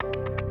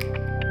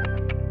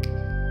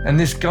And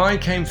this guy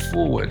came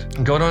forward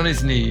and got on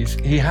his knees.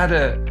 He had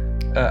a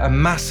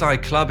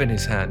Maasai club in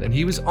his hand, and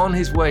he was on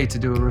his way to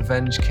do a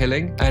revenge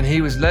killing. And he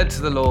was led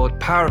to the Lord.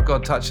 Power of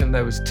God touched him.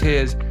 There was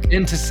tears.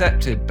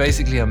 Intercepted,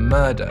 basically a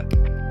murder.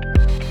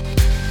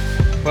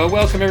 Well,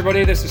 welcome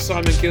everybody. This is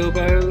Simon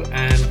Guilbeault,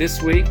 and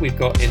this week we've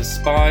got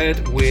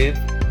Inspired with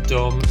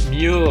Dom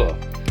Muir.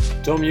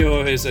 Dom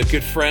Muir is a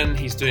good friend.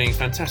 He's doing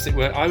fantastic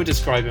work. I would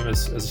describe him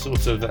as a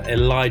sort of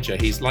Elijah.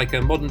 He's like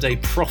a modern day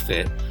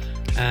prophet.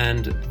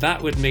 And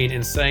that would mean,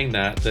 in saying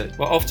that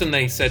well, often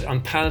they said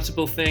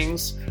unpalatable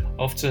things.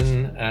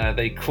 Often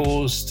they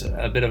caused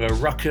a bit of a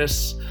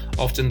ruckus.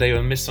 Often they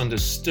were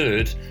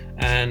misunderstood.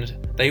 And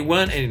they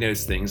weren't any of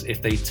those things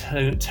if they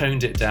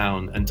toned it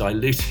down and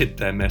diluted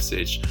their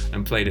message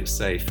and played it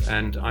safe.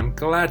 And I'm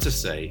glad to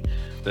say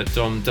that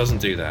Dom doesn't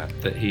do that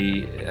he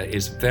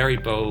is very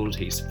bold,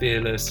 he's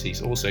fearless,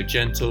 he's also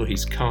gentle,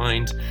 he's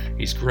kind,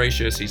 he's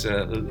gracious, he's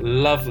a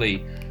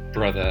lovely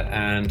brother,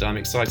 and I'm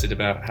excited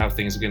about how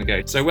things are going to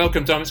go. So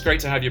welcome, Dom. It's great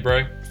to have you,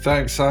 bro.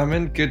 Thanks,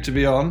 Simon. Good to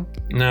be on.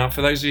 Now,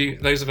 for those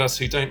of us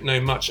who don't know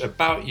much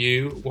about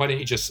you, why don't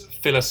you just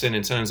fill us in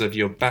terms of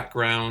your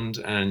background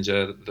and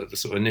the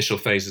sort of initial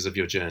phases of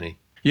your journey?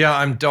 Yeah,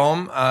 I'm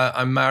Dom.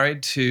 I'm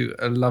married to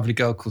a lovely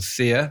girl called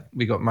Sia.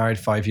 We got married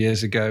 5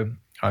 years ago.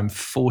 I'm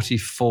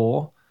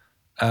 44,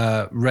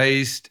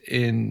 raised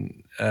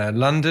in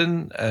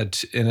London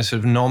in a sort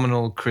of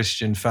nominal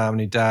Christian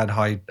family. Dad,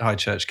 high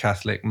church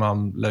Catholic,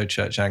 mum, low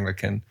church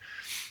Anglican.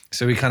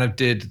 So we kind of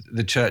did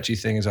the churchy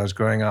thing as I was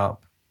growing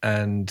up.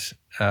 And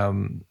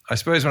I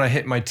suppose when I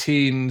hit my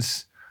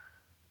teens,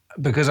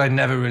 because I'd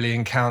never really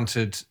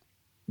encountered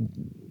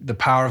the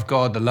power of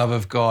God, the love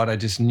of God, I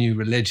just knew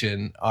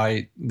religion,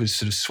 I was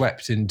sort of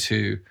swept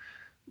into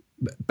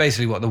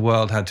basically what the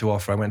world had to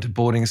offer. I went to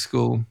boarding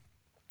school,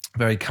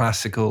 very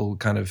classical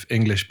kind of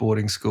English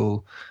boarding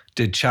school,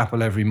 did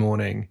chapel every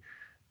morning,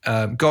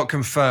 got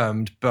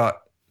confirmed,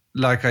 but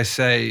like I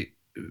say,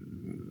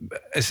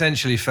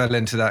 essentially fell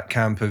into that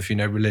camp of,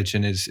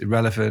 religion is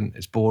irrelevant,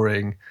 it's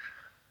boring,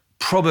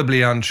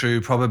 probably untrue,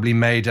 probably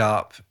made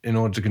up in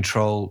order to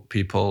control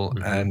people,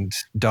 and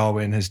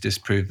Darwin has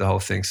disproved the whole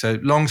thing. So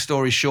long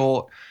story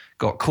short,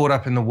 got caught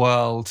up in the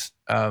world,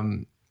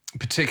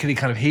 particularly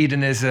kind of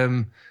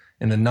hedonism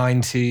in the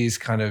 90s,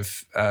 kind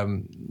of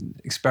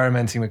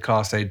experimenting with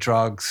Class A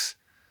drugs,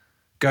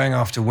 going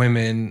after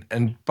women.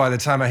 And by the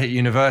time I hit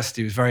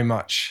university, it was very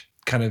much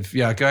kind of,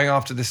 going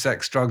after the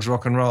sex, drugs,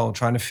 rock and roll,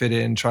 trying to fit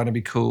in, trying to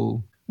be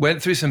cool.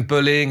 Went through some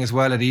bullying as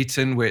well at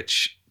Eton,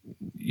 which,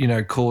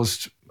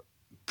 caused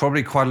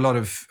probably quite a lot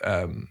of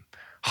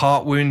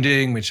heart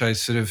wounding, which I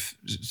sort of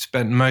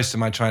spent most of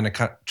my trying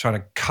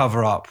to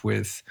cover up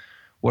with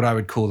what I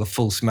would call the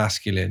false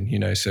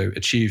masculine, so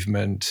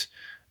achievement,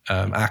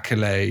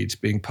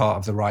 accolades, being part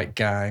of the right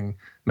gang,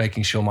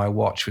 making sure my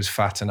watch was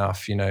fat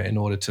enough, in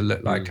order to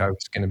look like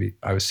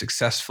I was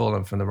successful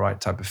and from the right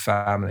type of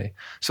family.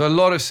 So a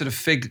lot of sort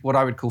of what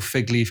I would call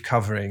fig leaf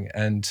covering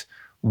and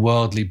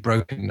worldly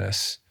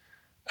brokenness,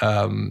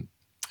 and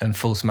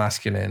false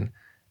masculine.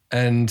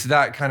 And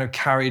that kind of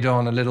carried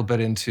on a little bit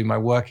into my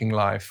working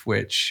life,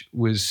 which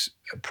was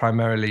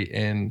primarily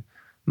in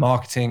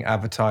marketing,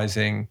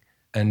 advertising,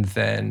 and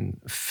then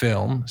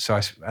film. So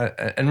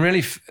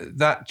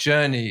that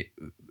journey,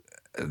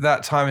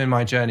 that time in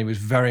my journey was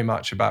very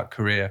much about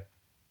career,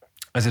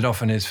 as it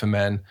often is for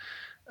men.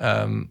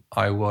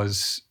 I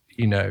was,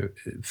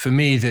 for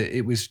me, that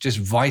it was just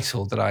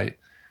vital that I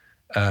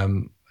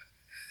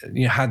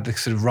had the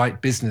sort of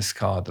right business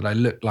card, that I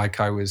looked like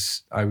I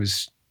was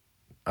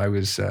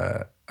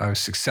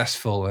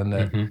successful, and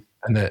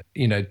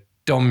that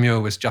Dom Muir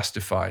was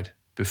justified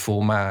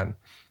before man,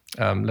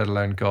 let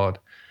alone God.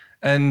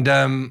 And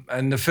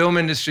the film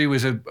industry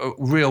was a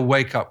real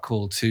wake-up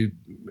call to,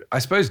 I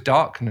suppose,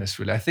 darkness,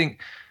 really. I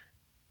think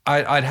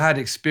I'd had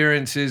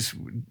experiences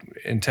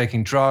in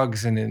taking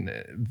drugs and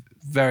in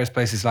various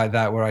places like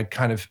that where I'd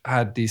kind of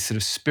had these sort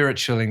of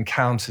spiritual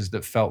encounters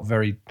that felt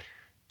very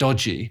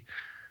dodgy.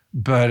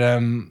 But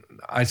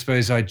I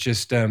suppose I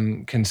just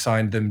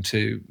consigned them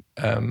to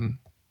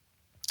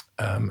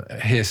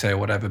hearsay or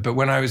whatever. But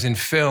when I was in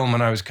film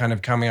and I was kind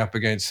of coming up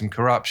against some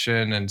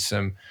corruption and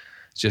some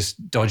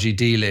just dodgy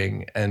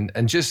dealing, and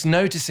just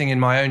noticing in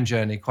my own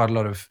journey quite a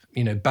lot of,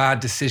 bad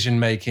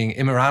decision-making,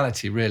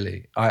 immorality,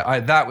 really.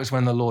 That was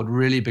when the Lord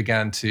really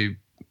began to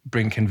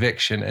bring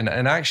conviction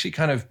and actually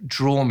kind of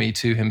draw me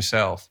to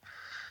himself.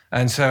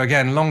 And so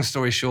again, long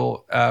story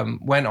short,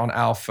 went on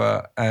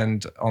Alpha,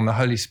 and on the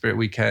Holy Spirit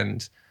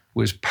weekend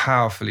was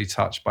powerfully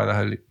touched by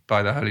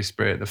the Holy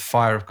Spirit. The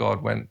fire of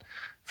God went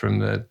from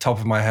the top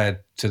of my head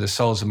to the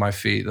soles of my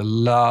feet. The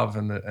love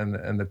and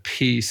the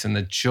peace and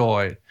the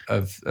joy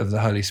of the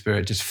Holy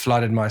Spirit just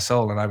flooded my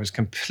soul, and I was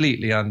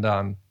completely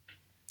undone.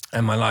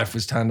 And my life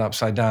was turned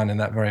upside down in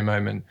that very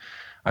moment.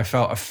 I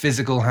felt a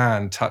physical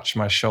hand touch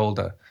my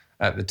shoulder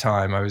at the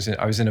time. I was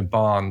in a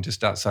barn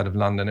just outside of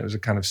London. It was a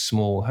kind of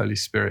small Holy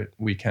Spirit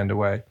weekend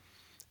away.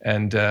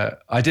 And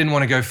I didn't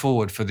want to go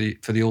forward for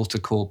the altar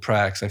call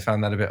prayer, because I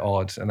found that a bit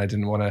odd, and I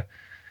didn't want to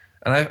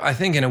And I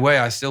think in a way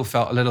I still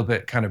felt a little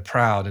bit kind of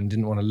proud and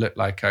didn't want to look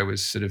like I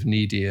was sort of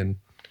needy.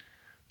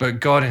 But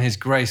God in his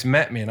grace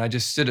met me, and I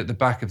just stood at the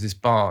back of this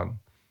barn,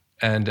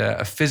 and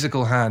a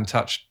physical hand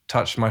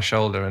touched my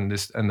shoulder, and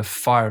the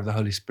fire of the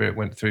Holy Spirit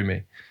went through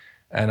me.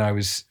 And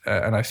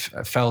I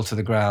fell to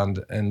the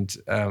ground, and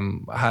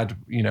had,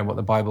 what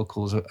the Bible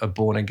calls a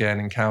born again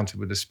encounter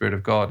with the Spirit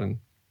of God. And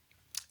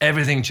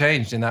everything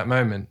changed in that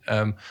moment.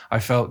 I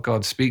felt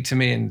God speak to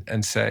me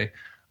and say,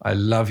 "I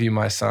love you,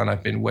 my son.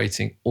 I've been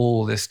waiting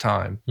all this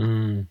time."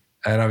 And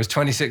I was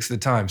 26 at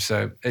the time.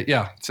 So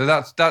so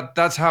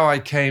that's how I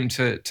came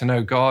to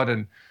know God,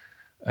 and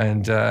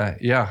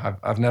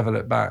I've never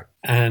looked back.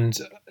 And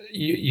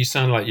you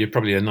sound like you're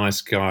probably a nice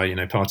guy,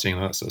 partying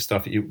and that sort of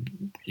stuff.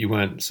 You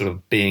weren't sort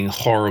of being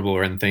horrible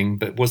or anything,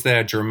 but was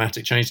there a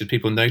dramatic change? Did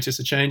people notice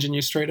a change in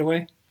you straight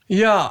away?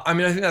 Yeah, I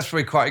mean, I think that's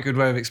probably quite a good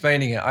way of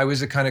explaining it. I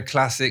was a kind of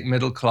classic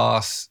middle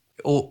class,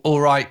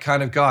 all right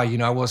kind of guy.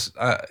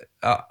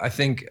 I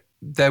think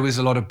there was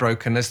a lot of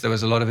brokenness, there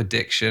was a lot of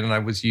addiction, and I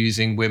was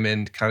using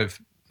women to kind of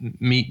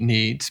meet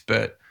needs.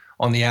 But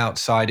on the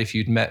outside, if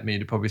you'd met me,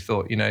 you'd probably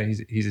thought,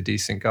 he's a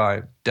decent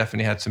guy.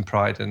 Definitely had some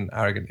pride and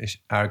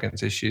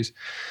arrogance issues.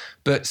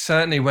 But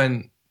certainly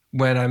when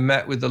I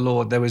met with the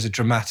Lord, there was a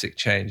dramatic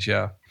change,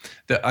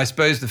 I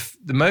suppose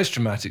the most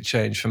dramatic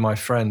change for my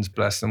friends,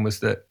 bless them, was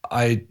that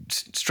I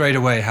straight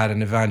away had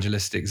an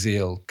evangelistic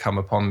zeal come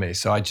upon me.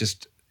 So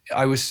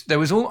I was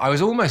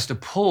almost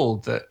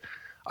appalled that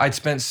I'd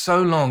spent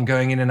so long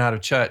going in and out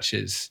of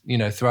churches,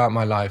 throughout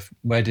my life,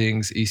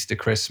 weddings, Easter,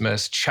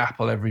 Christmas,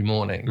 chapel every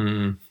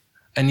morning.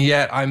 And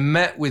yet I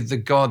met with the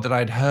God that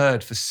I'd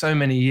heard for so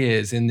many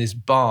years in this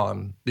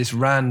barn, this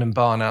random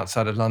barn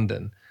outside of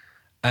London.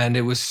 And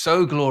it was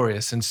so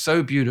glorious and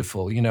so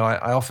beautiful.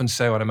 I often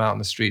say when I'm out in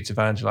the streets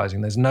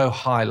evangelizing, there's no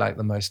high like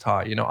the Most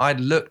High. I'd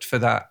looked for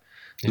that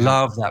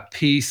love, that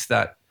peace,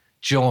 that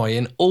joy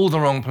in all the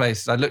wrong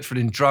places. I'd looked for it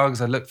in drugs.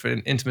 I'd looked for it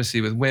in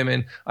intimacy with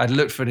women. I'd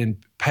looked for it in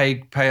pay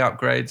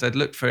upgrades. I'd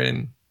looked for it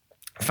in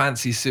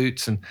fancy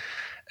suits.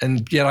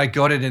 And yet I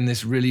got it in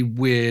this really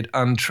weird,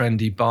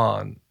 untrendy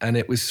barn. And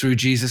it was through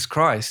Jesus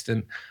Christ.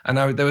 And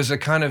there was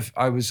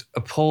I was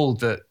appalled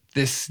that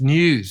this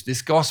news,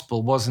 this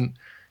gospel wasn't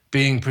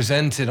being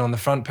presented on the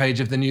front page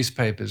of the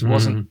newspapers,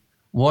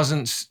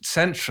 wasn't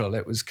central.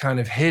 It was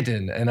kind of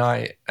hidden, and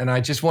I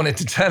just wanted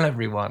to tell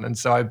everyone. And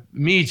so I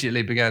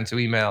immediately began to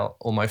email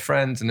all my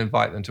friends and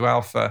invite them to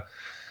Alpha.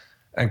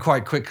 And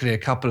quite quickly, a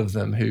couple of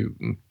them, who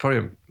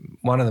probably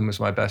one of them was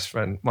my best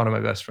friend, one of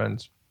my best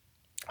friends,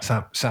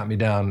 sat me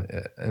down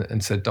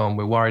and said, "Dom,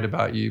 we're worried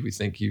about you. We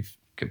think you've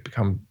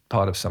become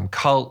part of some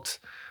cult.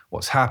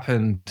 What's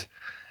happened?"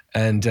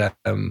 And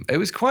it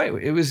was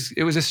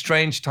a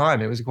strange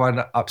time. It was quite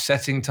an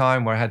upsetting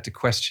time where I had to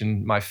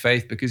question my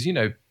faith, because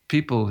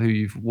people who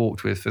you've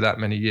walked with for that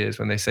many years,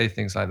 when they say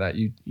things like that,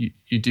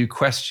 you do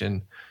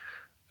question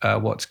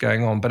what's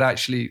going on. But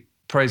actually,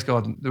 praise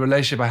God, the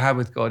relationship I had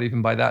with God,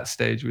 even by that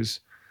stage,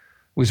 was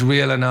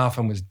real enough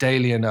and was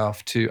daily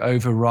enough to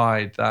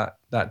override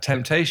that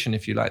temptation,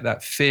 if you like,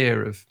 that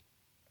fear of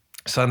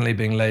suddenly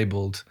being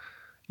labeled,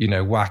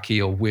 wacky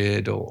or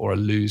weird or a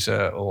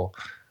loser or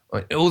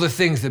all the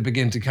things that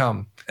begin to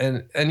come.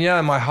 And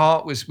my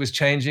heart was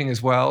changing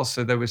as well.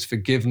 So there was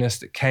forgiveness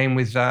that came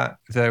with that.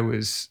 There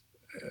was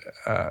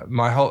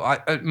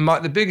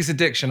the biggest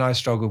addiction I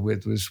struggled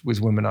with was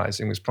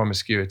womanizing, was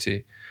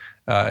promiscuity.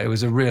 It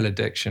was a real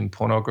addiction,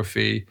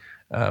 pornography,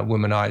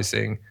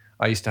 womanizing.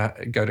 I used to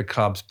go to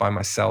clubs by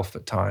myself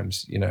at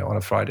times, on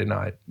a Friday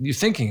night. You're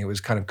thinking it was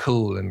kind of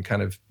cool and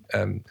kind of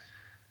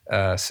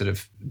sort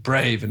of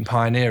brave and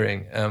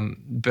pioneering,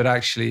 but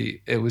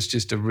actually it was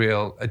just a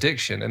real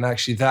addiction. And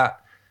actually that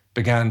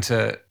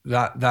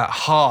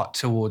heart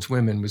towards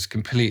women was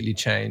completely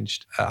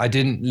changed. I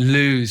didn't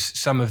lose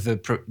some of the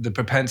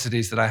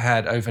propensities that I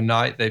had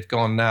overnight. They've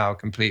gone now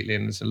completely,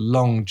 and there's a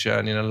long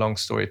journey and a long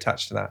story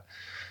attached to that.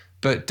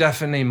 But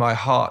definitely my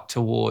heart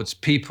towards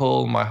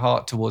people, my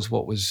heart towards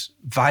what was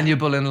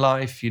valuable in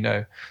life,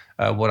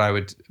 what I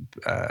would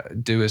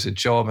do as a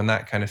job and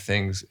that kind of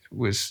things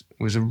was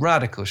a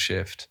radical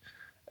shift.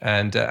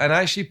 And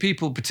actually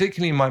people,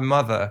 particularly my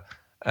mother,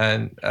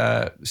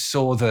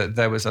 saw that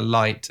there was a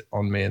light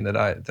on me and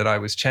that I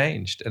was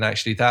changed. And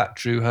actually that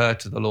drew her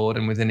to the Lord.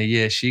 And within a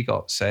year, she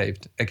got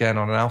saved again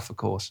on an Alpha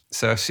course.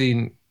 So I've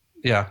seen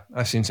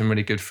some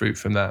really good fruit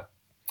from that.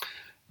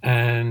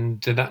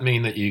 And did that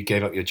mean that you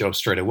gave up your job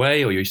straight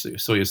away, or you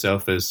saw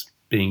yourself as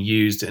being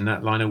used in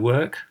that line of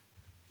work?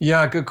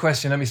 Yeah, good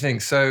question. Let me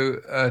think. So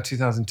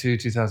 2002,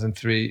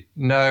 2003.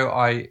 No,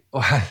 I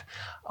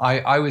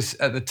was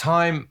at the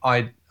time.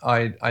 I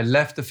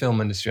left the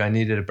film industry. I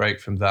needed a break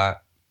from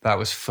that. That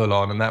was full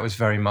on, and that was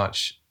very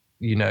much,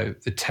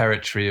 the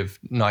territory of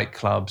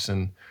nightclubs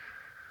and,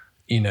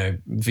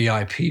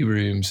 VIP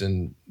rooms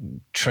and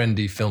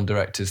trendy film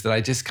directors that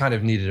I just kind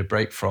of needed a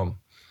break from.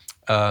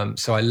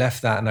 So I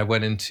left that and I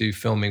went into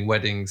filming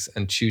weddings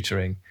and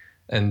tutoring,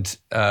 and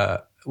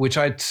which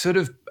I'd sort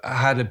of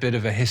had a bit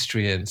of a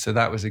history in. So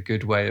that was a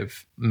good way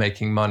of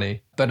making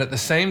money. But at the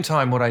same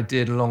time, what I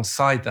did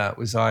alongside that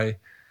was I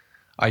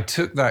I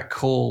took that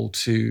call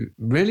to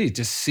really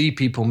just see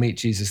people meet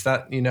Jesus.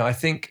 That, I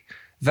think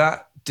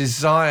that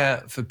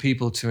desire for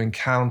people to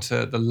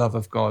encounter the love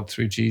of God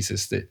through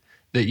Jesus that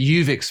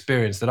you've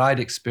experienced, that I'd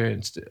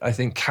experienced, I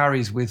think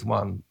carries with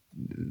one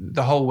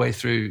the whole way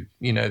through,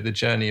 the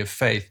journey of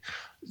faith.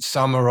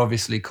 Some are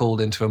obviously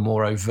called into a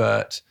more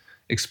overt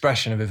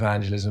expression of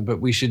evangelism, but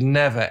we should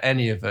never,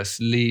 any of us,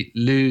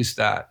 lose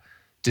that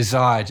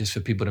desire just for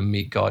people to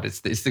meet God.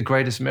 It's the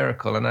greatest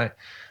miracle.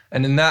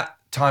 And in that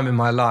time in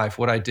my life,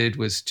 what I did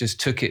was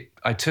just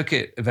I took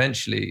it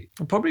eventually,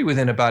 probably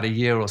within about a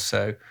year or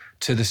so,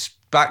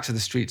 back to the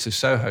streets of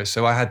Soho.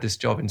 So I had this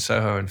job in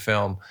Soho and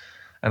film,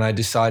 and I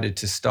decided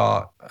to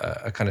start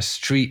a kind of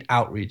street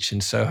outreach in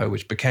Soho,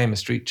 which became a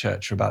street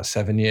church for about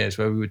 7 years,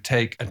 where we would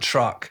take a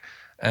truck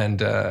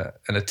and a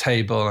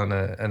table and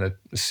a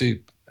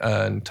soup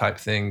and type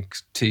thing,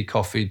 tea,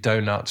 coffee,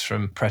 donuts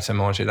from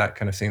Pret-a-Manger, that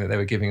kind of thing that they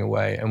were giving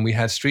away. And we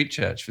had street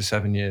church for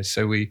 7 years.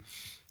 So we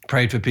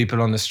prayed for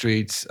people on the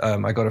streets.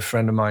 I got a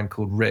friend of mine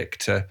called Rick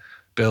to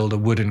build a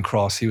wooden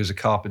cross. He was a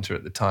carpenter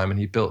at the time, and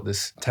he built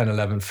this 10,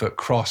 11-foot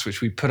cross,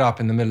 which we put up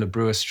in the middle of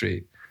Brewer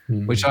Street,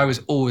 which I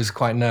was always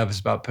quite nervous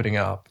about putting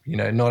up.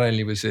 Not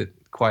only was it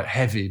quite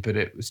heavy, but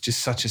it was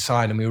just such a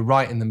sign. And we were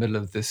right in the middle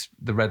of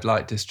the red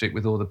light district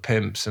with all the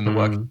pimps and the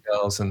working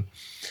girls. And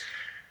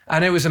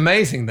it was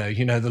amazing, though.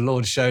 The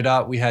Lord showed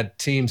up. We had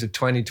teams of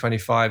 20,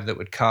 25 that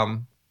would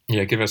come.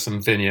 Yeah, give us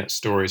some vignette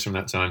stories from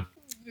that time.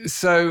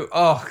 So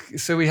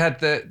we had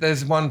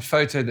there's one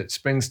photo that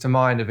springs to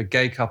mind of a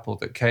gay couple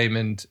that came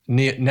and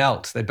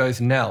knelt. They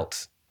both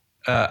knelt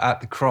at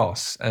the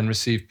cross and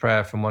received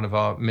prayer from one of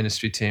our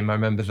ministry team. I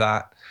remember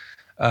that.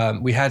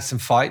 We had some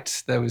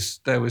fights. There was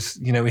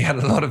we had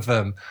a lot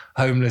of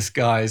homeless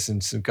guys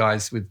and some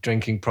guys with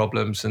drinking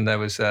problems. And there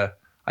was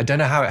I don't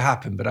know how it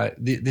happened, but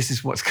this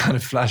is what's kind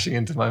of flashing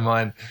into my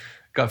mind.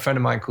 Got a friend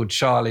of mine called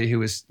Charlie who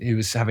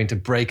was having to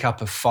break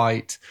up a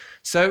fight.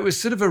 So it was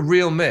sort of a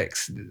real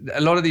mix.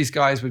 A lot of these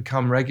guys would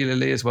come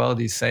regularly as well,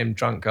 these same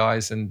drunk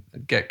guys, and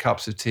get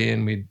cups of tea,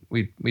 and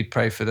we'd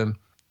pray for them.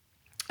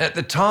 At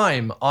the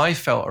time, I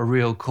felt a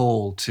real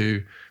call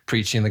to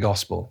preaching the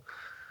gospel,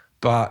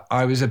 but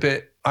I was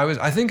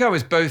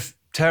both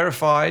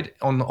terrified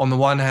on the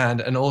one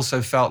hand, and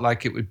also felt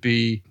like it would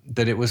be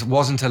that it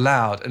wasn't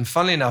allowed, and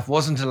funnily enough,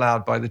 wasn't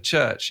allowed by the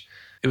church.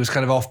 It was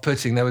kind of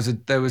off-putting. There was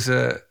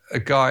a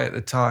guy at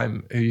the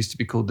time who used to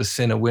be called the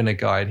sinner winner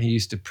guy, and he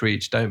used to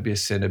preach, "Don't be a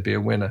sinner, be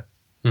a winner."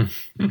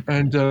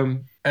 And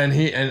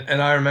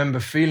I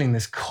remember feeling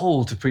this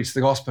call to preach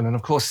the gospel, and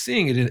of course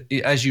seeing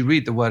it as you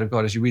read the Word of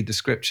God, as you read the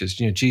Scriptures.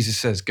 Jesus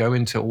says, "Go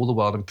into all the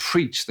world and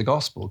preach the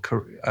gospel."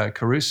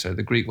 Caruso,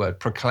 the Greek word,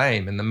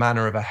 proclaim in the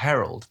manner of a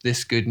herald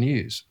this good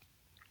news.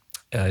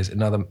 Is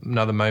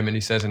another moment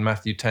he says in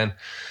Matthew 10,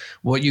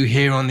 "What you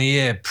hear on the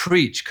ear,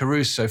 preach,"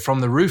 Caruso, "from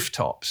the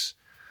rooftops."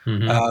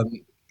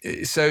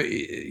 So,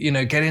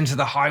 get into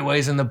the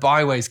highways and the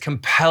byways,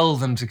 compel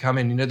them to come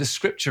in. The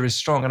Scripture is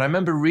strong. And I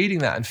remember reading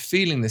that and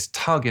feeling this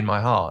tug in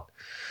my heart,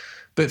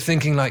 but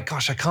thinking like,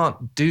 gosh, I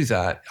can't do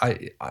that.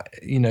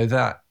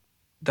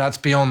 That's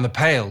beyond the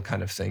pale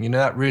kind of thing.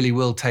 That really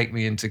will take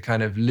me into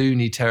kind of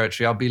loony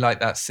territory. I'll be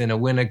like that sinner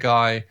winner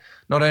guy.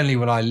 Not only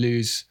will I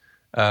lose,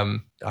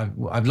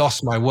 I've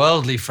lost my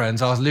worldly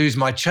friends, I'll lose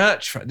my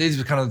church friends. These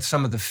were kind of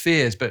some of the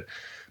fears. But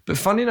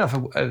funny enough,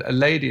 a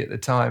lady at the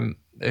time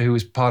who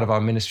was part of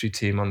our ministry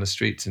team on the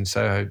streets in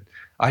Soho,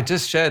 I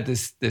just shared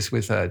this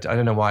with her. I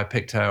don't know why I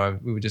picked her.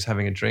 We were just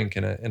having a drink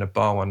in a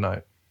bar one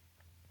night.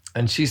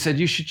 And she said,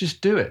 "You should just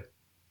do it."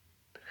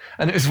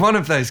 And it was one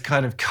of those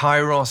kind of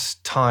Kairos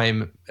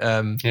time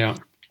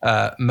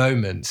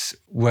moments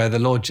where the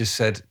Lord just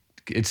said,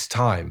 "It's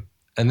time."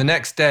 And the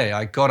next day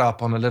I got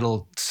up on a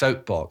little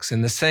soapbox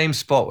in the same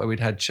spot where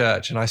we'd had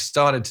church, and I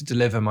started to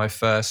deliver my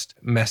first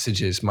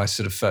messages, my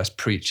sort of first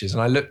preachers.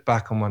 And I looked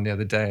back on one the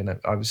other day, and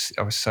I was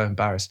so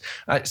embarrassed.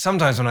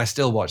 Sometimes when I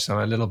still watch them,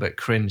 I'm a little bit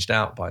cringed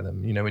out by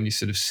them. When you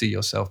sort of see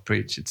yourself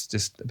preach, it's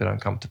just a bit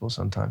uncomfortable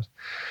sometimes.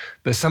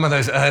 But some of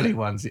those early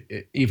ones,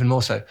 even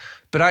more so.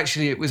 But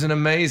actually, it was an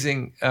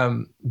amazing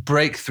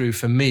breakthrough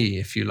for me,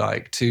 if you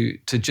like, to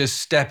just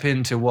step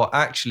into what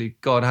actually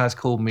God has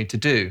called me to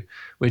do,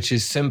 which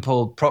is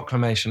simple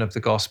proclamation of the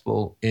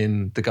gospel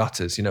in the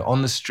gutters,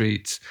 on the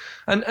streets,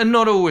 and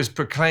not always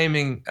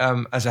proclaiming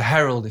as a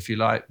herald, if you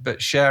like,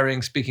 but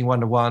sharing, speaking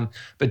one-to-one,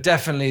 but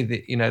definitely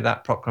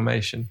that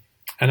proclamation.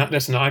 And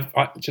listen,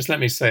 I just let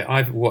me say,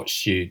 I've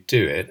watched you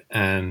do it,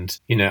 and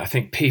I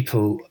think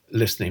people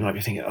listening might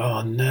be thinking,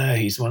 "Oh no,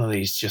 he's one of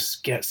these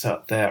just gets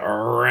up there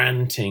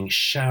ranting,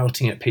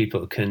 shouting at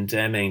people,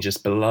 condemning,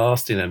 just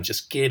blasting them,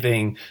 just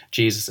giving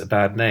Jesus a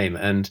bad name."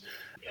 And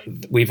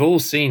we've all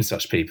seen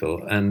such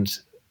people, and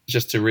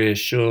just to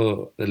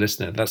reassure the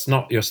listener, that's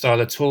not your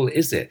style at all,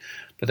 is it?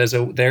 But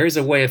there is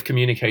a way of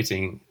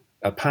communicating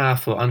a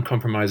powerful,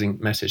 uncompromising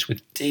message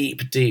with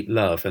deep, deep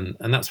love, and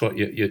that's what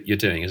you're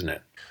doing, isn't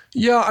it?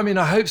 Yeah, I mean,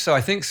 I hope so.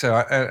 I think so,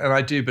 and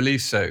I do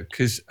believe so.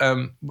 Because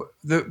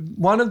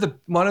one of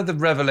the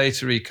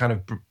revelatory kind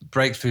of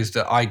breakthroughs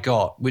that I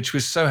got, which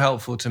was so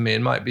helpful to me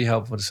and might be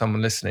helpful to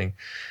someone listening,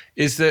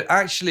 is that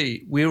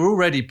actually we're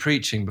already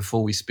preaching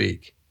before we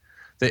speak.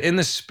 That in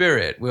the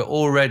Spirit we're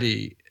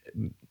already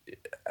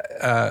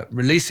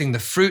releasing the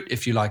fruit,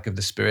 if you like, of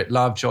the Spirit: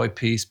 love, joy,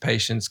 peace,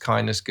 patience,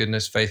 kindness,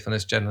 goodness,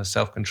 faithfulness, gentleness,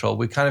 self-control.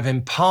 We're kind of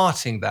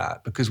imparting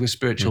that because we're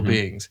spiritual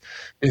beings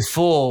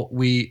before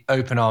we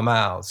open our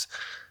mouths.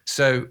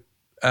 So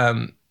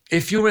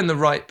if you're in the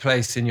right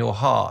place in your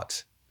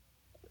heart,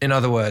 in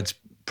other words,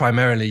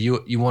 primarily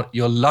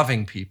you're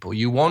loving people.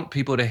 You want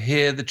people to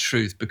hear the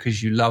truth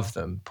because you love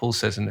them. Paul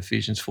says in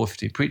Ephesians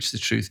 4:15, preach the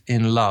truth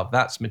in love.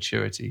 That's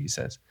maturity, he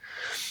says.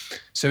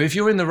 So if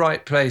you're in the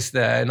right place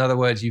there, in other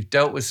words, you've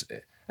dealt with,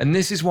 and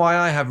this is why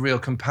I have real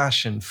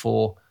compassion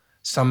for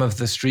some of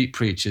the street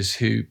preachers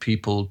who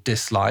people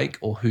dislike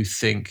or who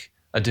think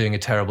are doing a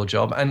terrible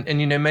job. And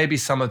maybe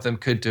some of them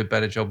could do a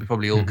better job. We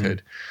probably all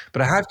could.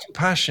 But I have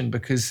compassion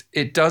because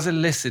it does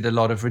elicit a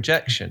lot of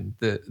rejection.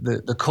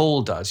 The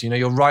call does.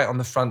 You're right on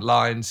the front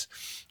lines.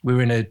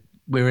 We're in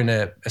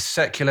a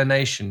secular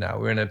nation now.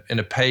 We're in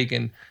a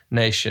pagan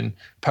nation,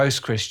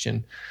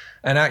 post-Christian.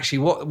 And actually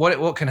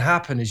what can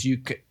happen is you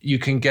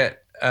can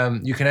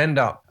end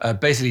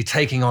up basically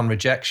taking on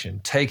rejection,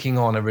 taking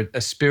on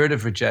a spirit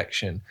of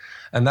rejection.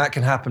 And that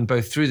can happen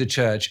both through the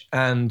church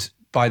and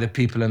by the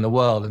people in the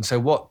world. And so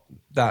what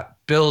that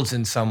builds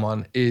in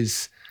someone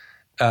is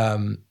a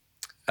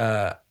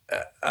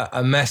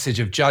message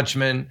of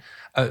judgment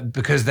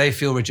because they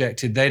feel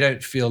rejected. They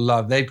don't feel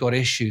loved. They've got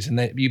issues.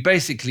 And you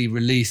basically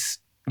release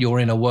your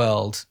inner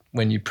world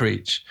when you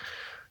preach.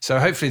 So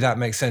hopefully that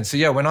makes sense. So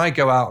yeah, when I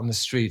go out on the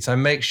streets, I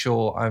make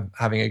sure I'm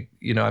having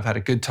I've had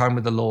a good time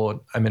with the Lord.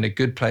 I'm in a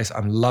good place.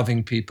 I'm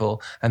loving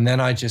people. And then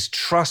I just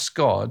trust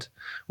God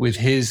with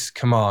his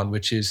command,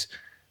 which is,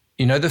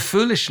 the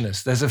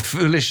foolishness. There's a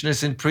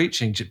foolishness in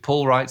preaching.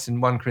 Paul writes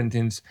in 1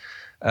 Corinthians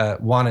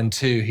 1 and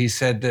 2, he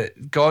said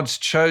that God's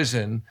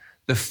chosen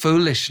the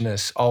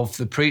foolishness of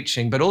the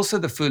preaching, but also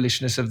the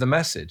foolishness of the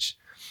message.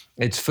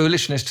 It's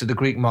foolishness to the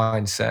Greek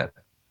mindset,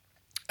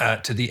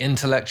 to the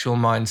intellectual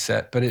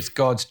mindset, but it's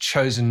God's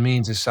chosen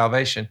means of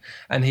salvation.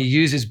 And he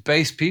uses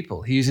base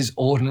people. He uses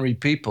ordinary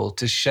people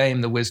to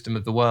shame the wisdom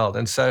of the world.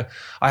 And so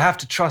I have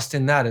to trust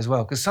in that as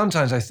well, because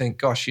sometimes I think,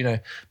 gosh,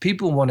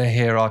 people want to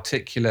hear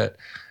articulate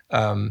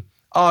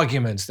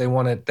arguments. They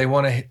want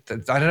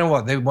to, I don't know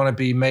what, they want to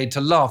be made to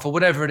laugh or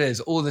whatever it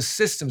is, all the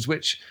systems,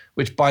 which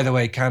by the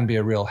way, can be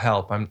a real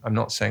help. I'm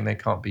not saying they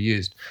can't be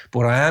used. But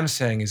what I am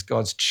saying is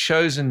God's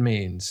chosen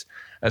means,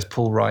 as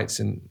Paul writes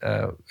in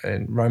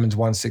Romans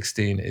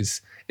 1:16,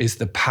 is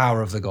the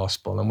power of the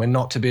gospel, and we're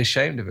not to be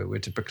ashamed of it. We're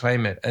to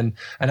proclaim it. And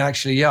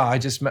actually, yeah,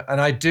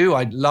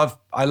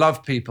 I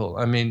love people.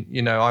 I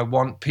mean, I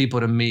want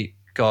people to meet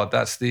God.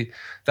 That's the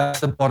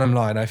bottom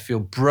line. I feel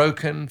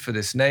broken for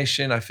this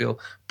nation. I feel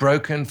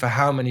broken for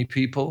how many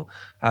people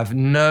have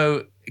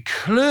no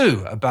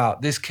clue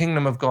about this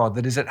kingdom of God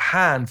that is at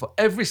hand for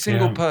every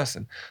single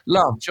person.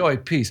 Love, joy,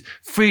 peace,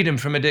 freedom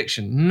from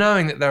addiction,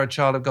 knowing that they're a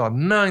child of God,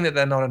 knowing that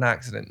they're not an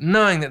accident,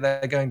 knowing that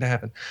they're going to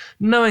heaven,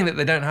 knowing that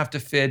they don't have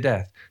to fear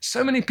death.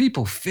 So many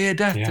people fear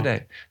death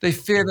today. They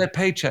fear their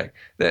paycheck.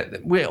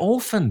 We're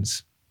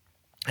orphans.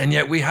 And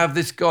yet we have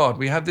this God,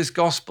 we have this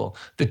gospel.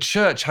 The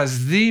church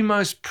has the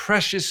most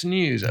precious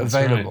news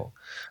available.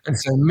 Right. And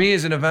so me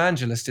as an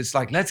evangelist, it's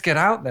like, let's get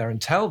out there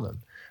and tell them.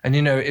 And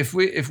if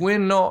we're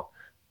not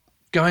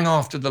going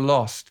after the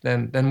lost,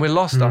 then we're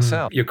lost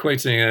ourselves. You're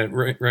quoting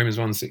Romans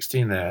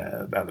 1:16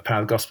 there about the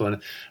power of the gospel,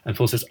 and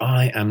Paul says,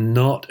 I am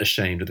not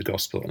ashamed of the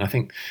gospel. And I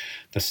think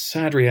the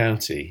sad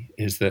reality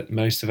is that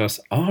most of us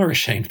are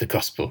ashamed of the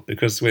gospel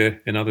because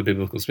we're, in other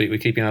biblical speak, we're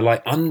keeping our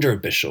light under a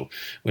bushel.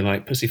 We're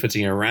like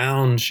pussyfooting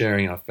around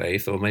sharing our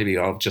faith, or maybe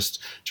I'll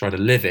just try to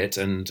live it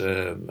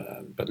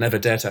but never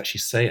dare to actually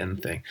say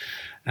anything.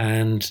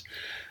 And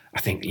I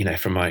think,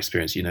 from my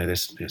experience,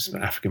 there's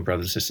African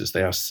brothers and sisters,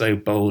 they are so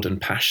bold and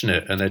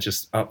passionate, and they're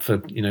just up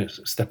for,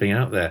 stepping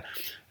out there.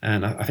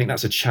 And I think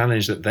that's a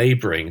challenge that they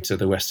bring to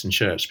the Western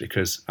church,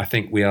 because I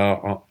think we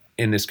are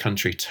in this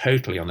country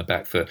totally on the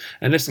back foot.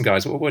 And listen,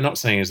 guys, what we're not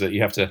saying is that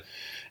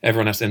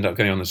everyone has to end up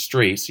going on the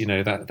streets.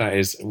 That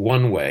is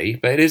one way.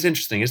 But it is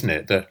interesting, isn't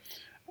it, that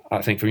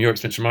I think from your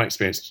experience, from my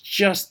experience,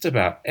 just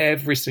about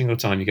every single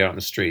time you go out in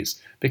the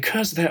streets,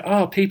 because there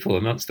are people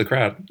amongst the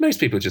crowd, most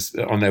people are just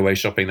on their way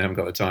shopping, they haven't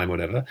got the time,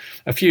 whatever.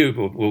 A few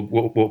will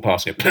walk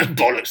past and go,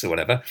 bollocks or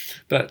whatever.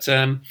 But,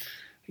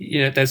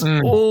 there's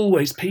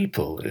always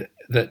people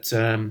that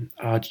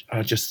are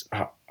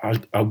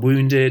are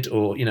wounded,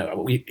 or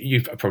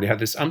you've probably had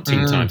this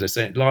umpteen times. They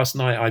say, last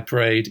night I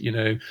prayed,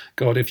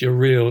 God, if you're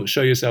real,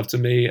 show yourself to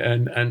me,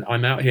 and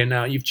I'm out here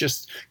now. You've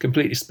just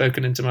completely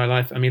spoken into my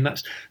life. I mean,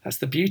 that's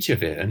the beauty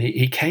of it. And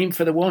he came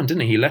for the one,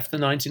 didn't he? He left the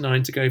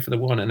 99 to go for the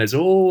one, and there's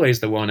always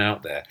the one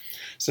out there.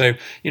 So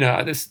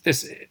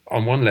this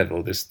on one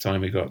level, this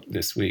time we got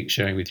this week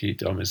sharing with you,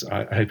 Dom, is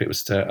I hope it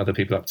was to other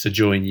people up to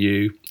join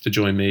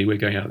me. We're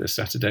going out this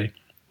Saturday.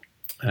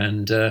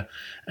 And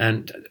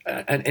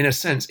in a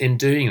sense, in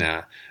doing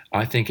that,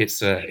 I think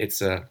it's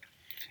an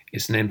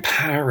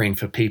empowering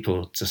for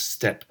people to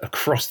step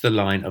across the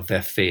line of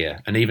their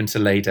fear and even to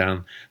lay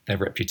down their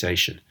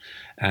reputation,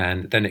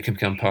 and then it can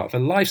become part of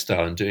a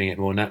lifestyle and doing it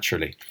more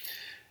naturally.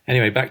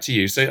 Anyway, back to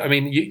you. So, I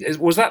mean,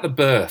 was that the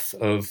birth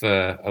of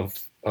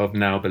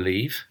Now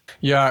Believe?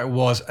 Yeah, it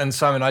was. And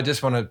Simon, I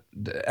just want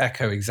to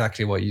echo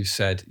exactly what you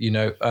said.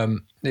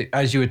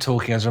 As you were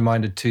talking, I was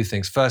reminded two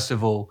things. First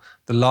of all,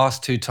 the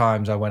last two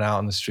times I went out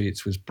on the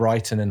streets was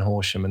Brighton and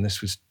Horsham, and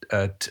this was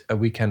a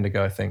weekend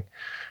ago, I think.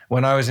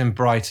 When I was in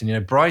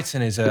Brighton,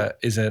 Brighton is a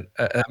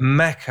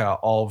mecca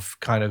of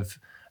kind of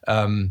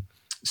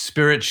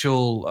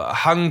spiritual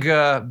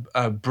hunger,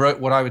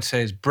 what I would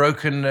say is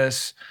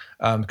brokenness,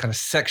 kind of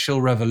sexual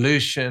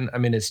revolution. I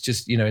mean, it's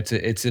just,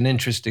 it's an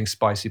interesting,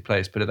 spicy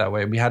place, put it that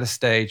way. We had a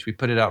stage, we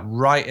put it up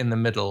right in the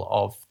middle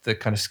of the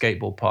kind of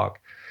skateboard park.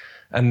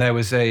 And there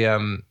was a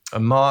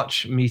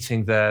march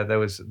meeting there. It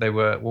was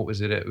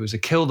a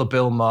Kill the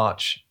Bill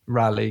march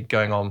rally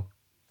going on.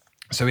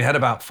 So we had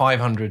about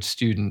 500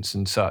 students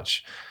and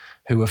such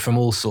who were from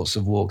all sorts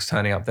of walks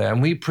turning up there.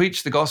 And we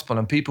preached the gospel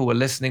and people were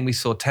listening. We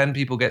saw 10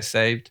 people get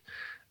saved.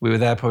 We were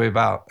there probably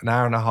about an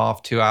hour and a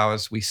half, 2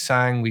 hours. We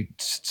sang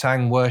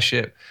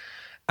worship.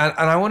 And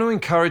I want to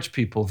encourage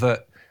people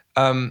that,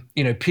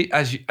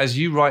 as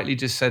you rightly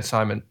just said,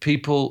 Simon,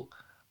 people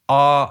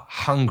are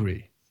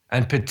hungry.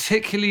 And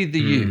particularly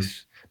the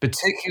youth,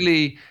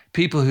 particularly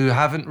people who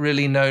haven't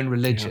really known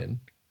religion.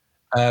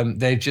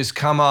 They've just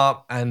come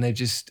up and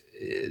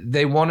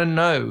they want to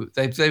know.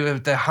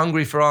 They're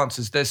hungry for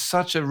answers. There's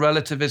such a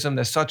relativism.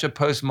 There's such a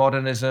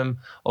postmodernism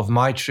of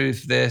my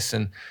truth, this,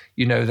 and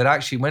that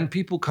actually when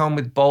people come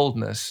with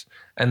boldness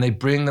and they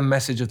bring the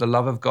message of the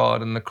love of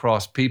God and the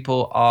cross,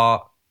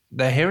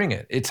 they're hearing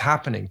it. It's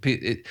happening.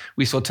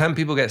 We saw 10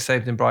 people get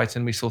saved in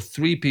Brighton. We saw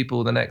 3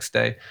 people the next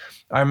day.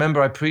 I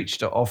remember I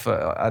preached at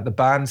the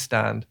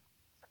bandstand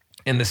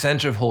in the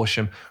center of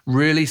Horsham,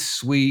 really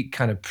sweet,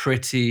 kind of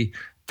pretty,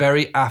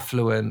 very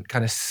affluent,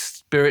 kind of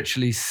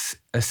spiritually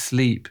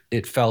asleep,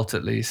 it felt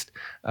at least,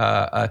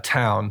 a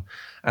town.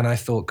 And I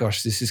thought,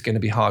 gosh, this is going to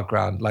be hard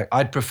ground. Like,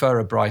 I'd prefer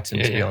a Brighton,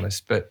 to be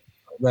honest, but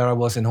there I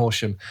was in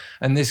Horsham.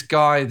 And this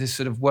guy, this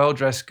sort of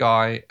well-dressed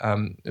guy,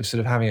 sort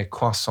of having a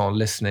croissant,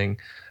 listening,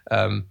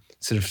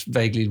 sort of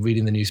vaguely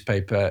reading the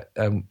newspaper,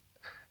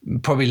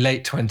 probably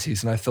late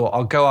 20s. And I thought,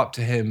 I'll go up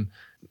to him.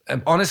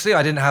 And honestly,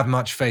 I didn't have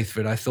much faith for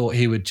it. I thought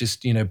he would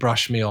just,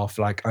 brush me off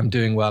like, I'm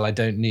doing well. I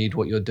don't need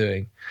what you're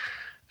doing.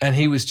 And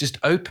he was just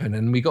open.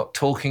 And we got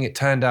talking. It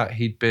turned out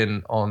he'd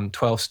been on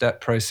 12-step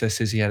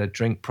processes. He had a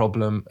drink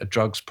problem, a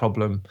drugs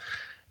problem.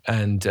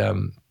 And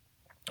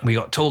we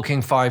got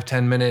talking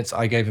 5-10 minutes.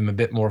 I gave him a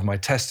bit more of my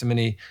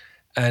testimony.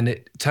 And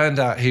it turned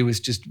out he was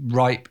just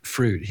ripe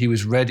fruit. He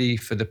was ready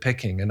for the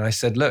picking. And I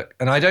said, look,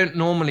 and I don't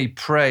normally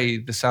pray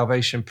the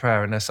salvation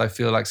prayer unless I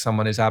feel like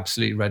someone is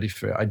absolutely ready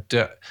for it.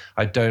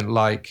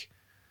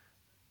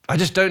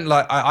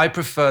 I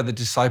prefer the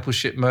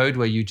discipleship mode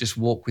where you just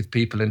walk with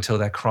people until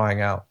they're crying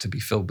out to be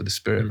filled with the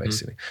Spirit,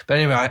 basically. But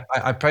anyway,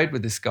 I prayed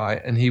with this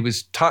guy and he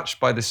was touched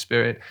by the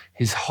Spirit.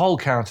 His whole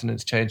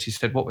countenance changed. He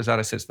said, what was that?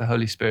 I said, it's the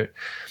Holy Spirit.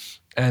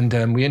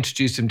 And we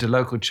introduced him to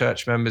local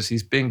church members.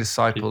 He's being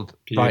discipled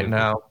right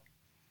now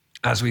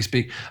as we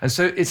speak. And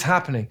so it's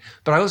happening.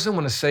 But I also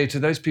want to say to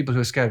those people who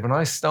are scared, when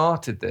I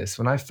started this,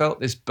 when I felt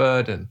this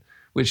burden,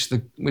 which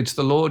the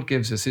Lord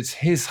gives us, it's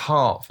his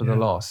heart for the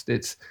lost.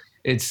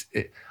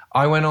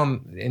 I went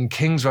on in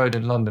King's Road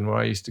in London where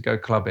I used to go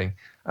clubbing,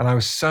 and I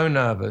was so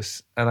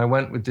nervous. And I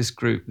went with this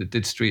group that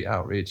did street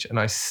outreach, and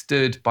I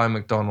stood by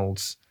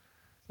McDonald's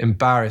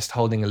embarrassed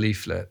holding a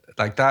leaflet.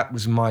 Like, that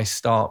was my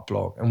start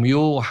block. And we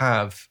all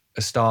have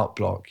a start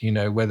block,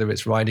 whether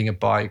it's riding a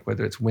bike,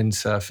 whether it's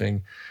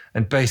windsurfing,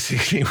 and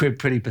basically we're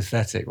pretty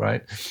pathetic,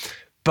 right?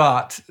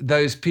 But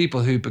those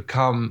people who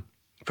become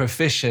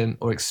proficient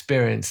or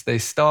experienced, they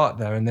start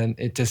there and then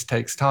it just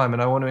takes time.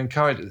 And I want to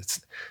encourage it.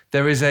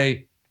 There is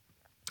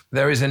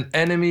an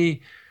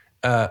enemy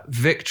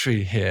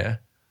victory here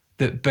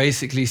that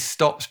basically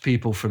stops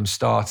people from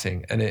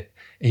starting. And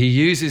he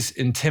uses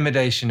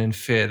intimidation and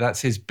fear.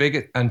 That's his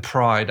and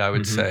pride, I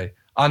would say.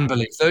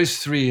 Unbelief. Those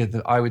 3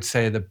 I would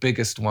say are the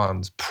biggest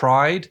ones.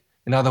 Pride,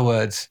 in other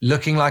words,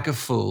 looking like a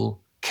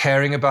fool,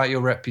 caring about your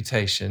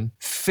reputation.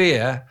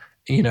 Fear,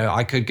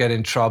 I could get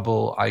in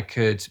trouble. I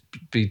could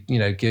be,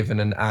 given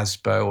an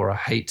ASBO or a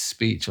hate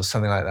speech or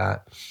something like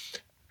that.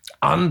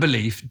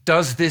 Unbelief,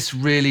 does this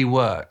really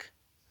work?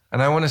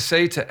 And I want to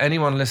say to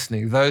anyone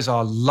listening, those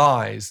are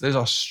lies. Those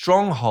are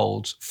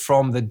strongholds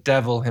from the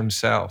devil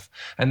himself.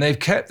 And they've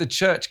kept the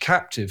church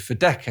captive for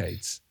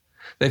decades.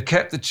 They've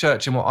kept the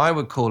church in what I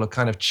would call a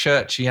kind of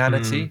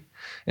churchianity.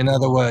 In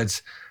other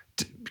words,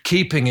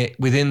 keeping it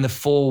within the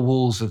four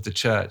walls of the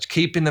church,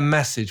 keeping the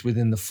message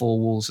within the four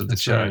walls of the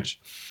church.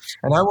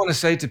 Right. And I want to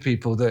say to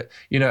people that,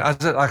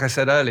 like I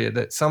said earlier,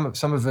 that some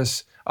of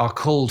us are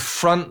called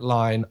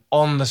frontline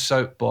on the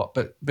soapbox,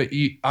 but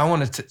I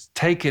want to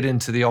take it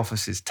into the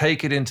offices,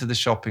 take it into the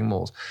shopping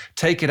malls,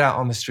 take it out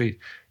on the street,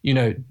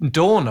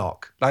 door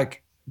knock.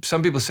 Like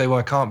some people say, well,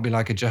 I can't be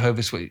like a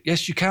Jehovah's Witness.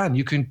 Yes, you can.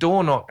 You can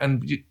door knock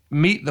and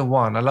meet the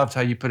one. I loved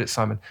how you put it,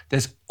 Simon.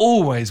 There's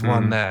always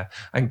one there.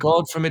 And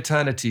God from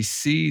eternity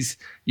sees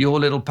your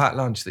little packed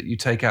lunch that you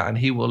take out, and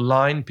he will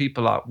line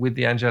people up with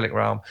the angelic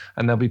realm.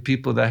 And there'll be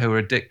people there who are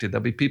addicted.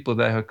 There'll be people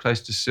there who are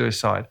close to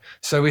suicide.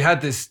 So we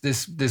had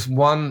this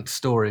one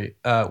story.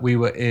 We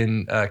were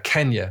in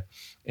Kenya,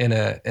 in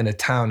a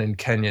town in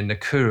Kenya,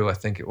 Nakuru, I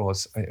think it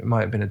was. It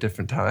might have been a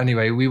different town.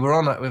 Anyway, we were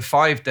on a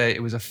 5-day.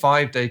 It was a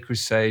 5-day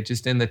crusade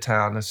just in the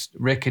town, a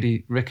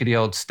rickety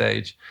old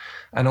stage.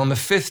 And on the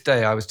 5th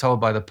day, I was told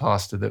by the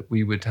pastor that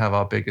we would have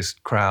our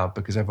biggest crowd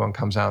because everyone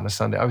comes out on a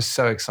Sunday. I was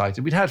so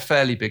excited. We'd had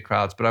fairly big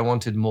crowds, but I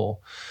wanted more.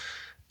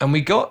 And we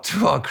got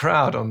to our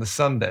crowd on the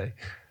Sunday,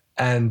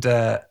 and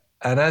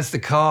as the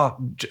car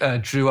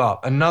drew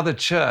up, another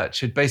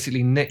church had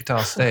basically nicked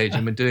our stage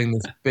and were doing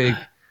this big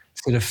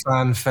sort of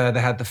fanfare.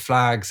 They had the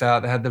flags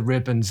out, they had the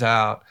ribbons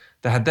out,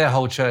 they had their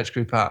whole church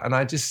group out.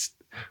 And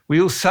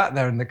we all sat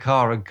there in the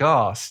car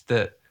aghast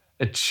that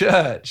a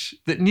church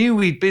that knew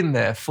we'd been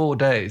there 4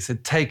 days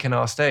had taken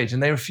our stage,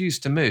 and they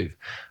refused to move.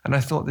 And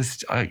I thought,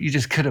 you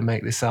just couldn't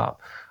make this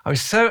up. I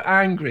was so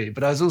angry,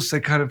 but I was also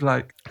kind of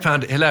like,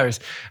 found it hilarious.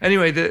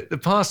 Anyway, the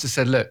pastor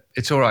said, look,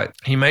 it's all right.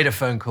 He made a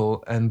phone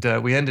call, and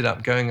we ended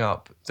up going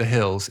up the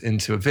hills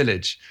into a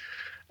village.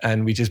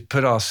 And we just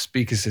put our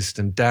speaker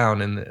system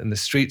down in the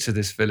streets of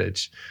this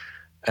village.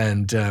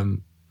 And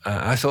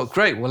I thought,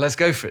 great, well, let's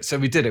go for it. So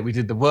we did it. We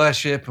did the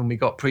worship and we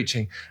got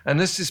preaching. And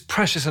this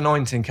precious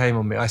anointing came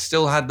on me. I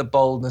still had the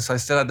boldness. I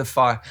still had the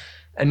fire.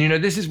 And,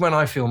 this is when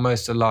I feel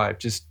most alive,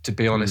 just to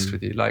be honest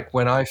with you. Like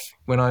when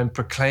I'm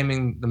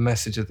proclaiming the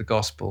message of the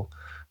gospel,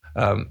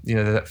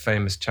 that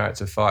famous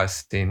Chariots of Fire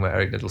scene where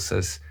Eric Liddell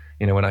says,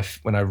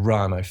 when I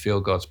run, I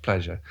feel God's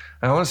pleasure.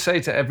 And I want to say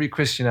to every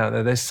Christian out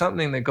there, there's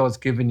something that God's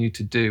given you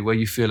to do where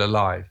you feel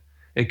alive.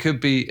 It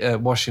could be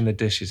washing the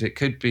dishes. It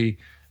could be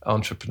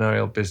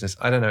entrepreneurial business.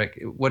 I don't know.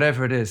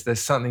 Whatever it is,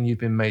 there's something you've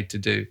been made to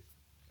do.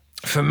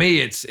 For me,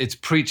 it's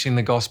preaching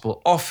the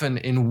gospel, often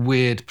in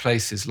weird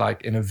places,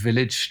 like in a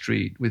village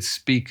street with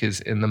speakers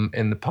in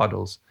the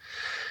puddles.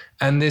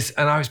 And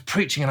I was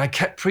preaching, and I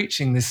kept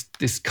preaching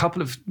this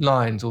couple of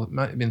lines, or it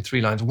might have been 3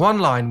 lines. One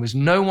line was,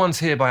 no one's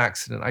here by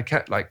accident. I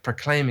kept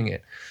proclaiming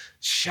it,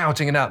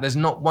 shouting it out. There's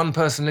not one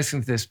person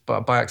listening to this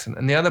by accident.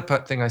 And the other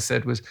thing I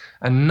said was,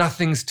 and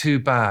nothing's too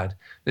bad.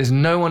 There's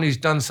no one who's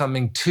done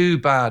something too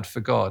bad for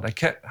God. I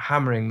kept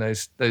hammering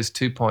those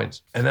 2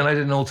 points. And then I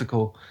did an altar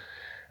call.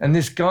 And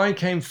this guy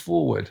came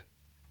forward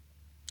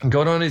and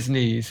got on his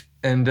knees,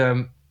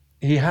 and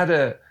he had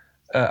a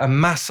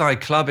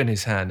Maasai club in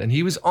his hand, and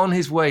he was on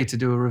his way to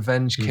do a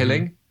revenge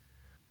killing.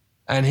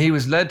 And he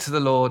was led to the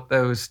Lord.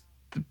 There was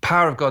the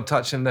power of God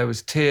touched him. There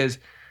was tears.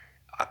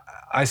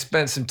 I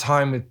spent some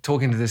time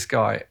talking to this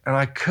guy, and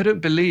I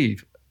couldn't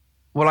believe,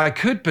 I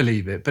could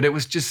believe it, but it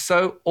was just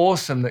so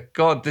awesome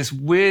that this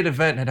weird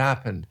event had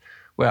happened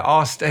where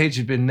our stage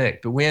had been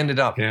nicked, but we ended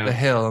up the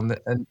hill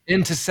and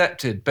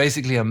intercepted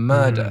basically a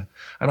murder.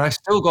 And I've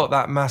still got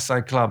that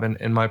Maasai club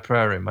in my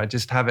prayer room. I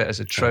just have it as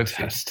a trophy.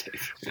 Fantastic.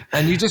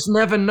 And you just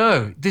never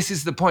know. This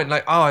is the point.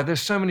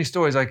 There's so many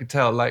stories I could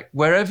tell. Like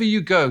wherever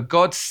you go,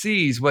 God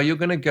sees where you're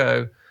going to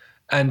go,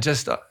 and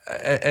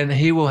and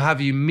he will have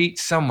you meet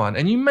someone.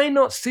 And you may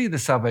not see the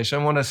salvation.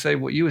 I want to say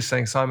what you were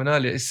saying, Simon,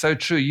 earlier. It's so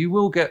true.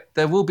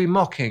 There will be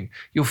mocking.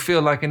 You'll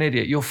feel like an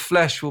idiot. Your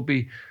flesh will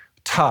be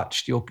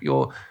touched. Your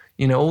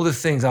all the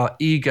things, our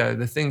ego,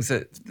 the things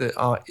that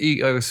our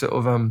ego sort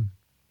of,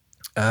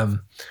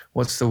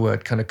 what's the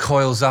word, kind of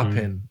coils up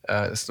in,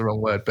 that's the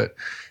wrong word, but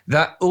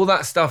all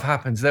that stuff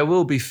happens. There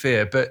will be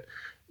fear, but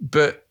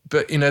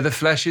the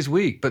flesh is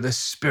weak, but the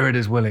spirit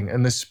is willing,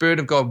 and the Spirit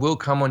of God will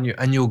come on you,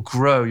 and you'll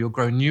grow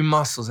new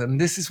muscles. And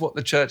this is what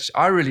the church,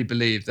 I really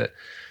believe that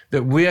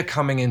we are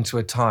coming into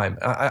a time.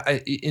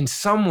 In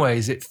some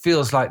ways, it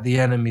feels like the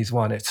enemy's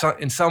won.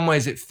 In some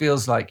ways, it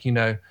feels like,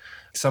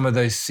 some of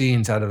those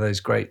scenes out of those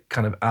great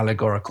kind of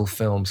allegorical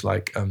films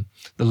like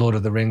The Lord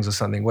of the Rings or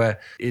something, where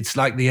it's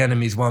like the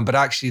enemy's won, but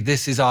actually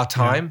this is our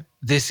time.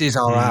 This is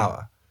our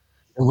hour.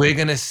 We're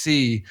going to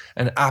see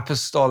an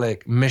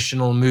apostolic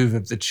missional move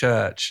of the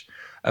church,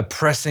 a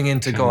pressing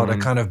into God, a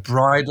kind of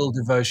bridal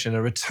devotion,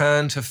 a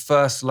return to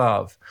first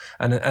love,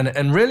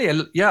 and really,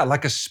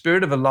 like a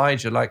spirit of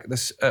Elijah, like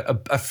this,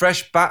 a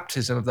fresh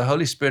baptism of the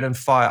Holy Spirit and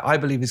fire, I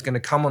believe is going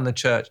to come on the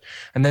church.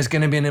 And there's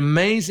going to be an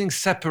amazing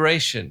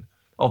separation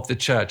of the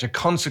church, a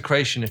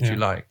consecration, if you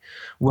like,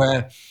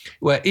 where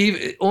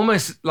even,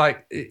 almost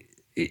like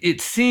it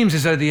seems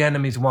as though the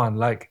enemy's won.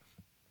 Like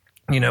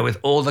with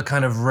all the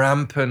kind of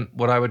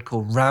what I would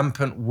call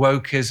rampant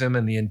wokeism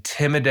and the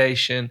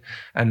intimidation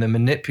and the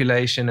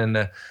manipulation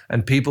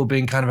and people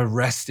being kind of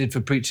arrested for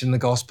preaching the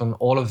gospel and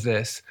all of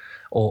this,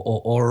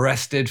 or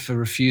arrested for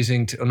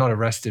refusing to, or not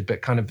arrested,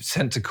 but kind of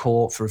sent to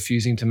court for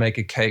refusing to make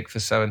a cake for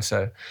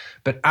so-and-so.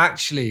 But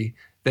actually,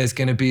 there's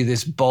going to be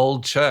this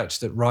bold church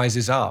that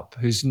rises up,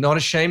 who's not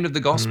ashamed of the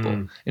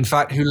gospel. In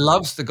fact, who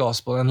loves the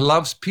gospel and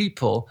loves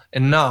people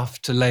enough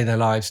to lay their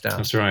lives down.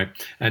 That's right.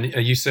 And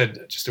you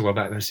said just a while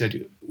back, I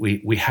said,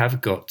 we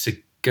have got to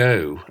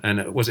go.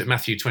 And was it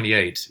Matthew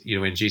 28,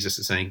 when Jesus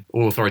is saying,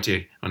 all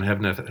authority on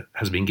heaven and earth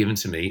has been given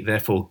to me,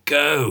 therefore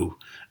go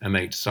and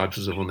make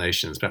disciples of all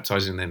nations,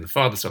 baptizing them in the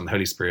Father, Son, and the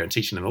Holy Spirit, and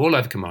teaching them all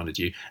I've commanded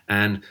you.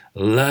 And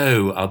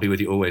lo, I'll be with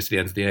you always to the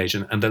end of the age.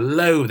 And the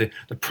lo, the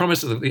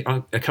promise of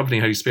the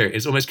accompanying Holy Spirit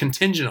is almost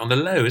contingent on the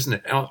lo, isn't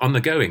it? On the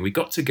going. We've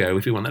got to go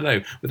if we want the lo.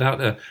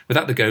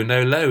 Without the go,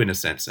 no lo, in a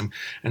sense.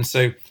 And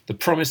so the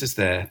promise is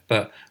there,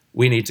 but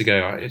we need to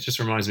go. It just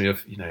reminds me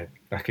of,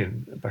 back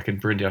in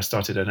Burundi, I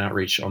started an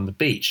outreach on the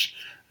beach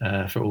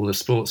for all the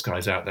sports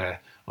guys out there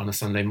on a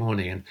Sunday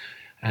morning.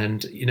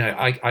 And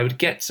I would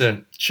get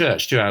to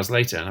church 2 hours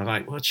later and I'm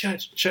like, well,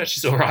 church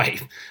is all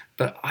right.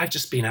 But I've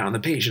just been out on the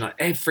beach and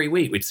every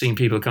week we'd seen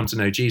people come to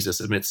know Jesus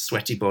amidst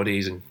sweaty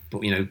bodies and,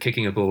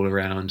 kicking a ball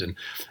around.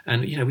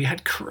 And we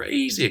had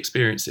crazy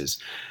experiences.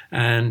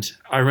 And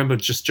I remember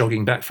just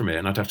jogging back from it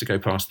and I'd have to go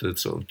past the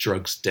sort of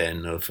drugs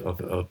den of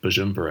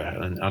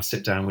Bujumbura, and I'd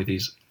sit down with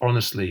these,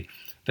 honestly,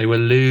 they were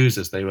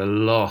losers, they were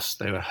lost,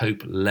 they were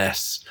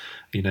hopeless,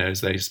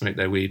 as they smoked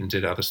their weed and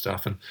did other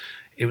stuff. And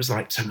it was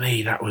like, to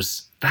me, that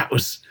was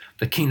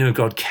the kingdom of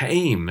God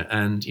came.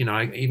 And,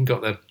 I even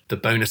got the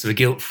bonus of a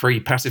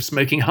guilt-free passive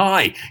smoking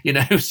high.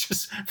 It was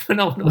just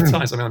phenomenal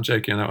times. I mean, I'm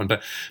joking on that one.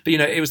 But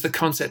it was the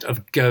concept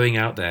of going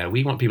out there.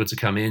 We want people to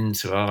come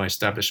into our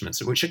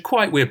establishments, which are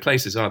quite weird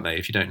places, aren't they,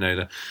 if you don't know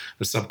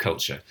the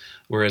subculture,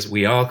 whereas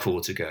we are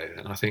called to go.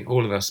 And I think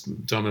all of us,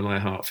 Dom, in my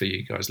heart for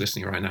you guys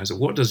listening right now, is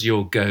what does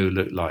your go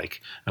look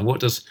like? And what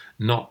does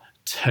not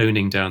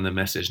toning down the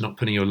message, not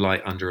putting your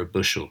light under a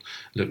bushel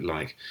look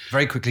like?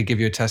 Very quickly give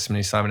you a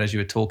testimony, Simon, as you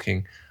were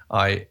talking.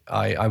 I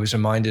was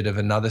reminded of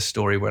another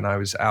story when I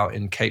was out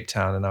in Cape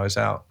Town, and I was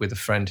out with a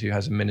friend who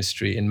has a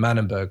ministry in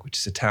Manenberg, which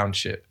is a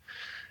township.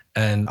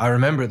 And I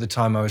remember at the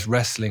time I was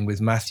wrestling with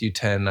Matthew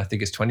 10, I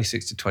think it's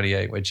 26 to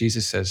 28, where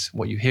Jesus says,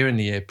 what you hear in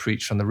the ear,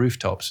 preach from the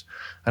rooftops.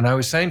 And I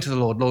was saying to the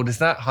Lord, is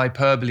that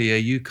hyperbole? Are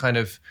you kind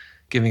of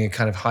giving a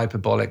kind of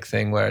hyperbolic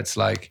thing where it's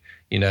like,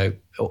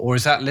 or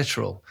is that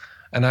literal?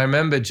 And I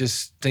remember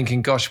just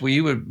thinking, gosh, well,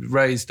 you were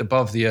raised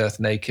above the earth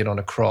naked on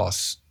a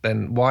cross.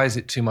 Then why is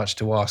it too much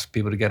to ask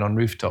people to get on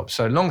rooftops?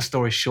 So long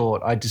story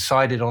short, I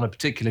decided on a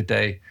particular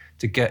day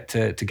to get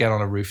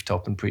on a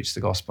rooftop and preach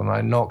the gospel. And I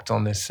knocked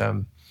on this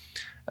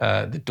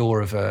the door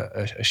of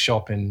a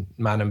shop in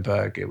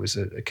Manenberg. It was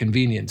a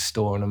convenience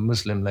store, and a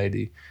Muslim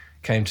lady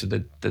came to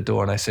the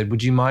door, and I said,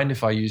 would you mind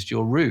if I used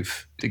your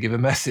roof to give a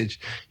message?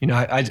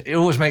 It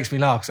always makes me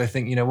laugh, because I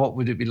think, what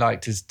would it be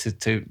like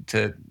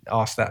to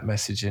ask that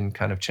message in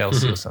kind of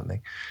Chelsea or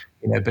something?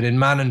 But in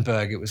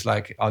Manenberg, it was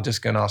like, I'll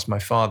just go and ask my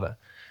father.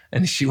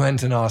 And she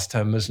went and asked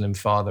her Muslim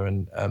father,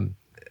 and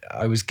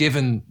I was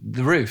given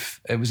the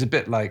roof. It was a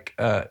bit like,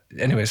 so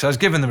I was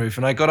given the roof,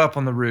 and I got up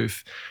on the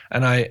roof,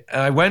 and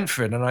I went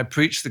for it, and I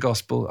preached the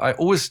gospel. I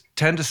always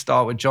tend to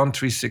start with John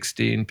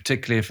 3:16,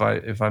 particularly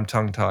if I'm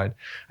tongue-tied,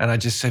 and I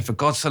just say, for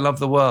God so loved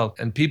the world,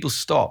 and people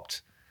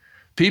stopped.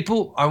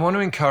 I want to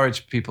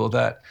encourage people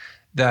that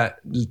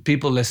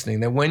people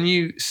listening, that when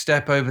you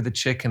step over the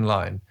chicken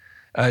line,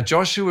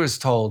 Joshua is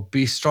told,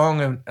 be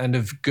strong and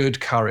of good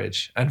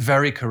courage and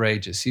very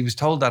courageous. He was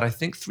told that, I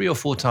think, 3 or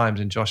 4 times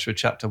in Joshua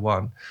chapter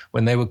 1,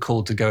 when they were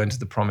called to go into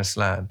the promised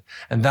land.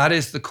 And that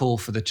is the call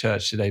for the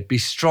church today. Be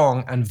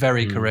strong and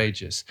very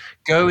courageous.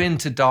 Go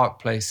into dark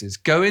places.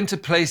 Go into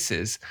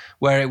places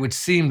where it would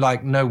seem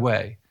like no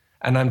way.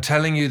 And I'm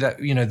telling you that,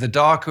 the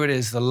darker it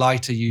is, the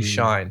lighter you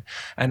shine.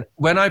 And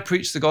when I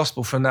preached the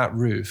gospel from that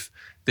roof,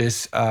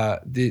 this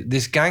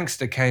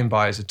gangster came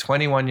by as a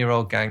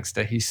 21-year-old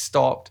gangster. He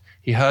stopped.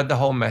 He heard the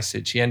whole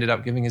message. He ended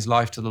up giving his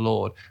life to the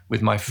Lord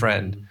with my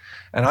friend.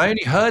 And I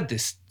only heard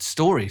this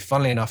story,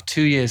 funnily enough,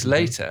 2 years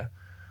later,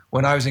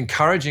 when I was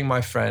encouraging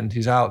my friend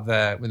who's out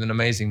there with an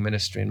amazing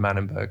ministry in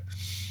Manenberg.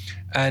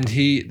 And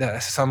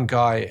some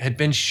guy had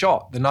been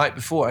shot the night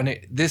before. And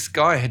this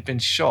guy had been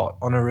shot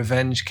on a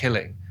revenge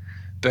killing.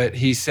 But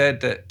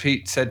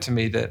Pete said to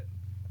me that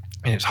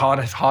it's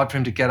hard for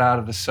him to get out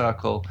of the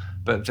circle,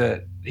 but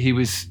that he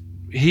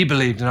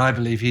believed, and I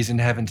believe he's in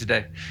heaven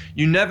today.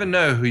 You never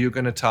know who you're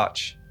going to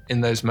touch in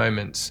those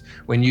moments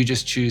when you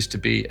just choose to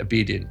be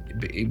obedient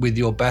with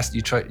your best.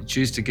 You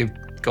choose to give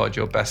God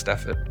your best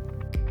effort.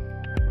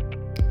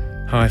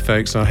 Hi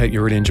folks, I hope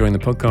you're really enjoying the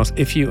podcast.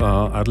 If you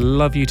are, I'd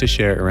love you to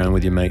share it around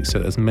with your mates so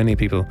that as many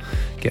people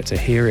get to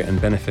hear it and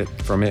benefit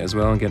from it as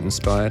well and get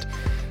inspired.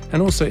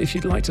 And also, if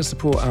you'd like to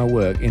support our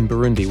work in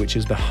Burundi, which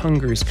is the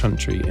hungriest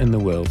country in the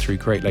world, through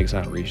Great Lakes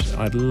Outreach,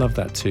 I'd love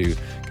that too.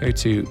 Go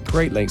to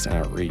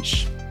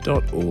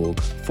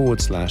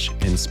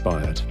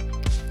greatlakesoutreach.org/inspired.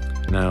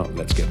 Now,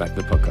 let's get back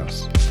to the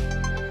podcast.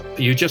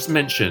 You just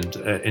mentioned,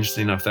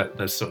 interestingly enough,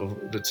 that sort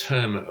of the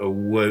term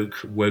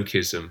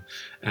wokeism,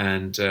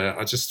 and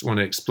I just want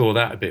to explore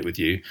that a bit with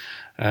you.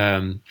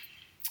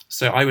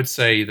 So I would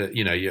say that,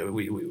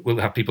 we'll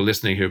have people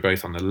listening who are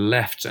both on the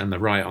left and the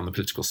right on the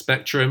political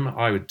spectrum.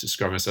 I would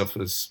describe myself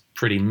as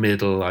pretty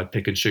middle. I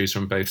pick and choose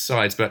from both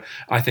sides. But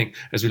I think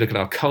as we look at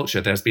our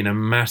culture, there's been a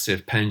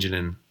massive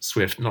pendulum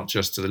shift, not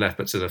just to the left,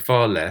 but to the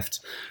far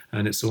left.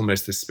 And it's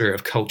almost the spirit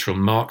of cultural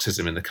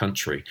Marxism in the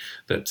country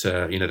that,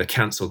 the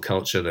cancel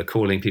culture, the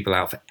calling people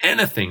out for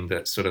anything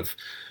that sort of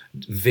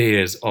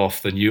veers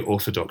off the new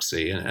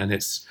orthodoxy, and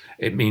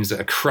it means that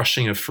a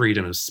crushing of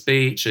freedom of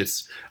speech.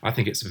 I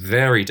think it's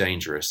very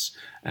dangerous,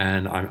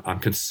 and I'm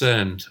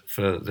concerned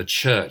for the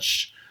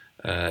church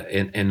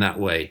in that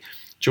way.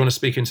 Do you want to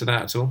speak into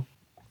that at all?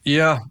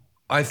 Yeah,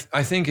 I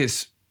think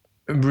it's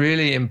a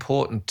really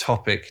important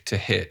topic to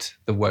hit,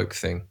 the woke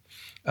thing.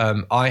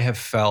 I have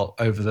felt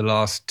over the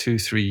last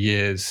 2-3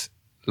 years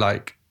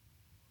like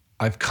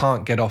I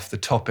can't get off the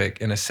topic.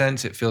 In a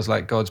sense, it feels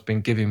like God's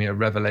been giving me a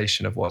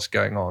revelation of what's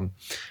going on.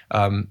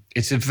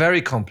 It's a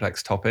very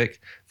complex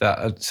topic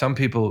that some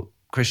people,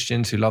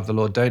 Christians who love the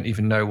Lord, don't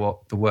even know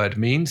what the word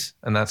means,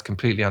 and that's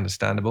completely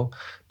understandable.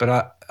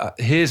 But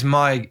here's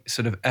my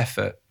sort of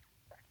effort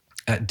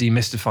at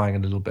demystifying a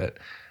little bit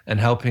and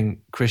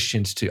helping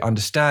Christians to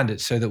understand it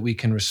so that we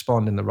can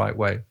respond in the right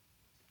way.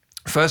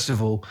 First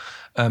of all,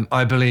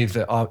 I believe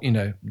that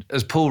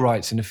as Paul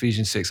writes in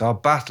Ephesians 6, our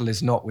battle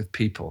is not with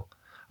people.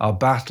 Our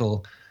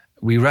battle,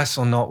 we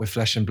wrestle not with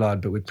flesh and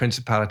blood, but with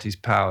principalities,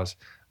 powers,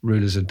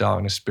 rulers of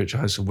darkness, spiritual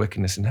hosts of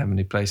wickedness in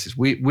heavenly places.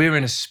 We're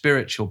in a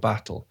spiritual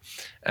battle,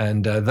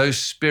 and those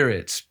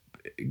spirits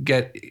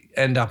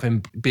end up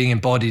in being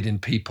embodied in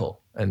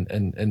people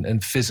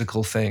and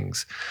physical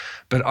things.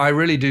 But I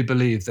really do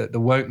believe that the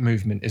woke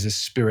movement is a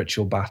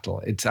spiritual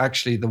battle. It's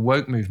actually, the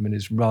woke movement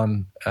is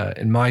run,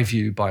 in my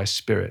view, by a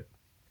spirit.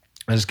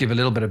 I'll just give a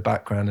little bit of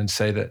background and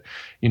say that,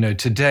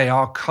 today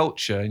our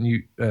culture, and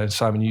you,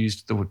 Simon,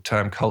 used the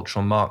term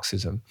cultural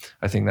Marxism.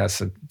 I think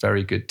that's a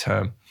very good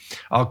term.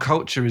 Our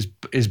culture is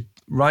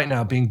right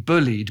now being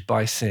bullied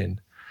by sin.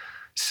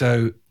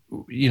 So,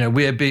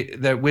 we're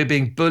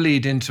being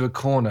bullied into a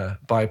corner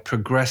by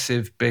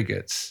progressive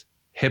bigots,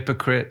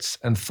 hypocrites,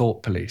 and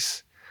thought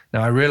police.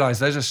 Now, I realize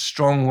those are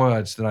strong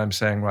words that I'm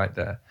saying right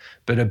there,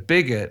 but a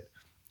bigot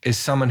is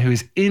someone who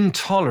is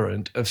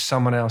intolerant of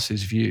someone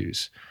else's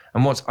views.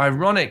 And what's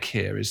ironic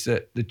here is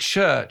that the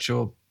church,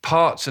 or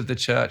parts of the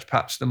church,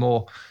 perhaps the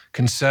more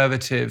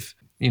conservative,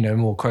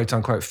 more quote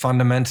unquote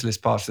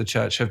fundamentalist parts of the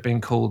church, have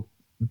been called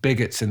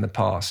bigots in the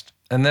past.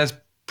 And there's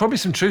probably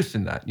some truth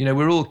in that.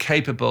 We're all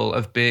capable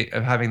of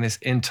having this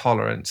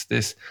intolerance,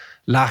 this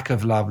lack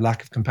of love,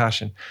 lack of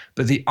compassion.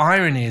 But the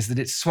irony is that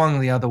it's swung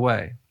the other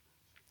way.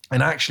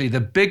 And actually the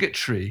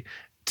bigotry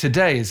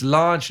today is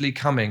largely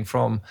coming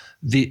from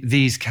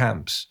these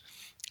camps.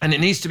 And it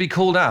needs to be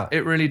called out.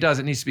 It really does.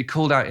 It needs to be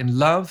called out in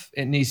love.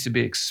 It needs to be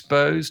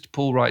exposed.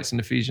 Paul writes in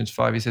Ephesians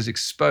 5, he says,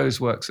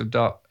 expose works of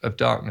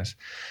darkness.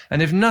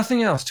 And if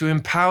nothing else, to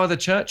empower the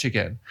church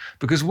again.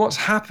 Because what's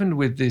happened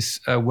with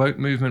this woke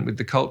movement, with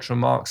the cultural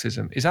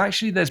Marxism, is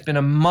actually there's been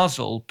a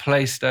muzzle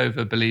placed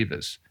over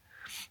believers.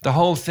 The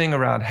whole thing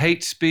around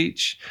hate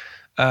speech,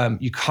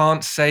 you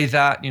can't say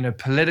that,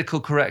 political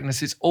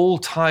correctness, it's all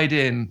tied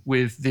in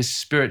with this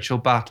spiritual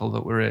battle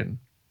that we're in.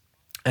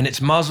 And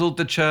it's muzzled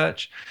the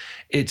church.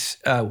 It's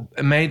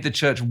made the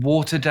church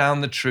water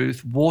down the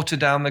truth, water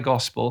down the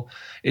gospel.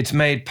 It's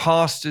made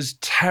pastors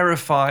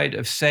terrified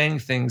of saying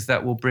things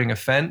that will bring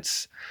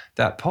offense,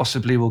 that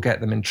possibly will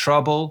get them in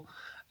trouble,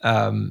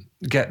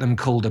 get them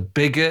called a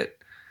bigot,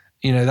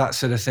 that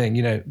sort of thing,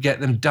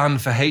 get them done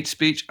for hate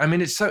speech. I mean,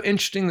 it's so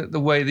interesting that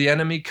the way the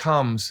enemy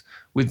comes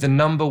with the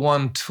number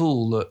one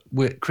tool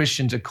that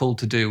Christians are called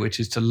to do, which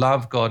is to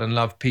love God and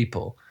love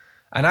people.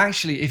 And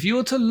actually, if you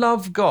were to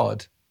love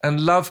God and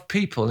love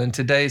people in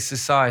today's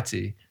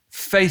society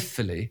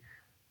faithfully,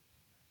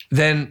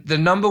 then the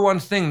number one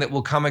thing that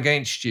will come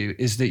against you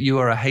is that you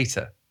are a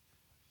hater,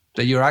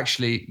 that you're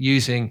actually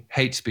using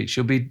hate speech.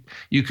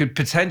 You could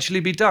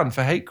potentially be done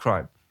for hate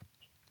crime.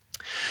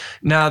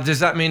 Now, does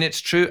that mean it's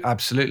true?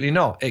 Absolutely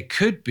not. It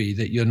could be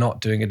that you're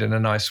not doing it in a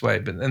nice way,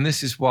 and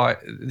this is why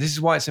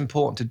it's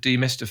important to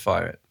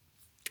demystify it.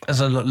 There's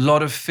a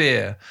lot of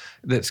fear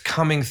that's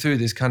coming through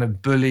this kind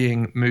of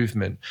bullying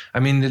movement.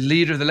 I mean, the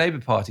leader of the Labour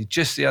Party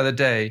just the other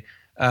day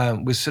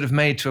was sort of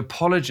made to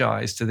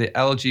apologize to the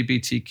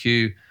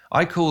LGBTQ,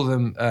 I call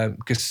them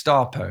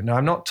Gestapo. Now,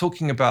 I'm not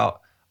talking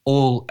about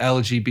all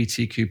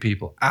LGBTQ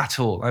people at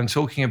all. I'm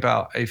talking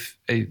about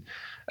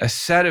a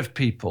set of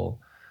people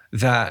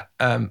that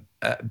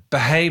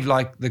behave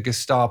like the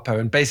Gestapo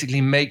and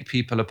basically make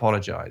people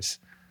apologize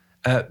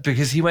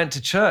because he went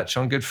to church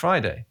on Good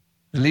Friday.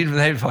 The leader of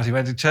the Labour Party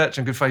went to church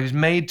on Good Friday. He was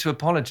made to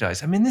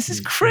apologize. I mean, this is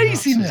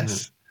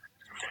craziness.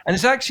 And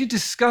it's actually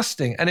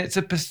disgusting. And it's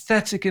a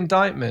pathetic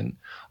indictment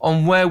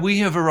on where we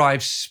have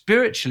arrived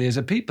spiritually as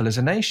a people, as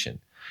a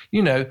nation.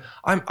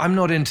 I'm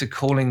not into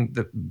calling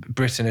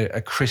Britain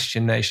a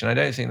Christian nation. I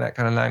don't think that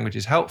kind of language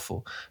is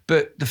helpful.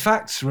 But the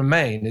facts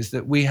remain is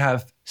that we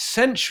have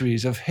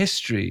centuries of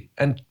history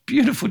and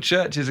beautiful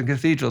churches and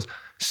cathedrals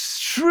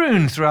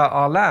strewn throughout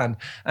our land,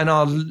 and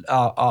our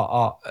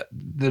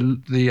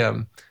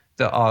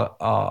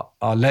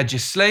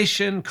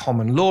legislation,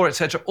 common law,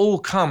 etc., all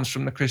comes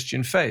from the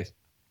Christian faith.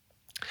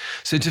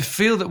 So to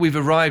feel that we've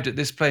arrived at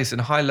this place in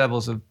high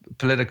levels of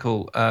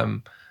political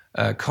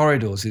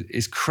corridors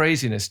is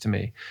craziness to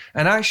me.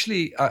 And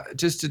actually,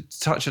 just to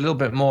touch a little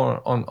bit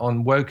more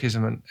on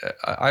wokeism, and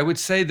I would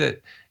say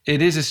that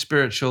it is a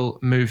spiritual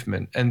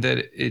movement, and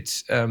that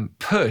it's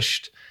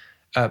pushed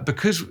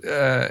because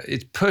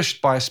it's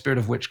pushed by a spirit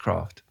of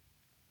witchcraft.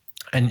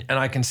 And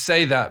I can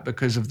say that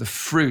because of the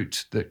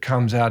fruit that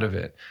comes out of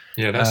it.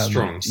 Yeah, that's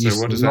strong. So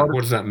what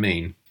does that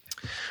mean?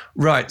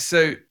 Right.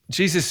 So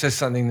Jesus says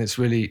something that's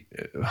really,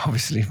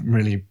 obviously,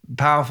 really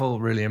powerful,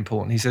 really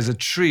important. He says a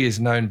tree is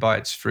known by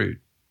its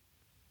fruit.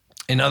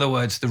 In other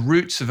words, the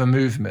roots of a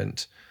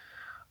movement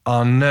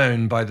are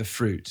known by the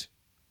fruit.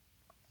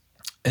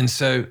 And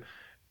so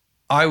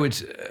I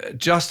would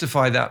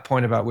justify that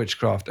point about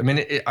witchcraft. I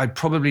mean, I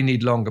probably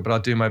need longer, but I'll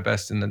do my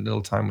best in the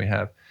little time we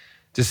have,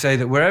 to say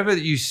that wherever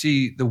you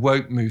see the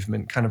woke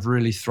movement kind of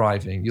really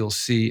thriving, you'll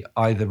see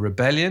either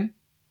rebellion,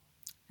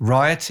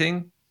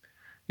 rioting,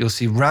 you'll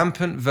see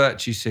rampant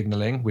virtue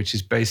signaling, which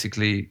is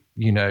basically,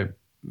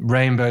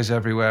 rainbows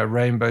everywhere,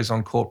 rainbows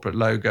on corporate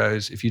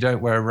logos. If you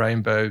don't wear a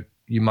rainbow,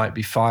 you might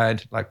be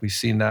fired, like we've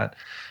seen that.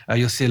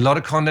 You'll see a lot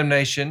of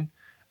condemnation.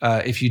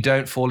 If you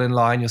don't fall in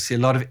line, you'll see a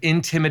lot of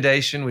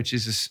intimidation, which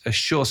is a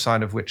sure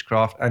sign of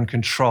witchcraft, and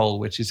control,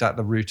 which is at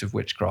the root of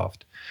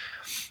witchcraft.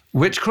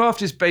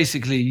 Witchcraft is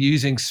basically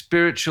using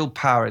spiritual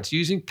power. It's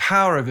using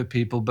power over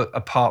people, but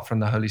apart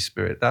from the Holy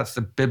Spirit. That's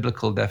the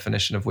biblical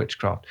definition of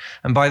witchcraft.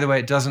 And by the way,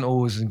 it doesn't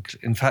always,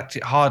 in fact,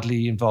 it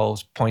hardly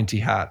involves pointy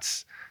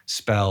hats,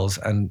 spells,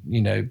 and,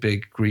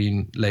 big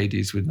green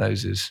ladies with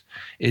noses.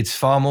 It's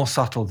far more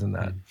subtle than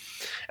that.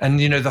 And,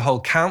 the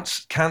whole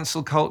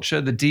cancel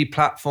culture, the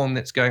deplatform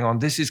that's going on,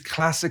 this is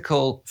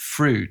classical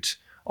fruit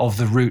of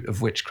the root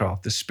of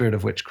witchcraft, the spirit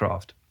of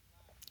witchcraft.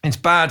 It's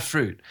bad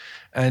fruit,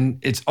 and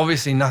it's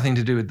obviously nothing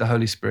to do with the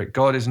Holy Spirit.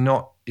 God is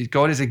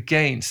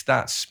against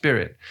that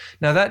spirit.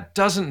 Now, that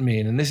doesn't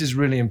mean, and this is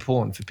really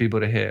important for people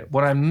to hear,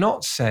 what I'm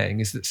not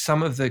saying is that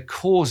some of the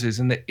causes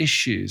and the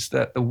issues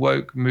that the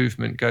woke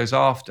movement goes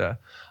after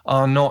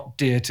are not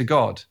dear to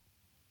God.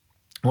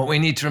 What we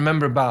need to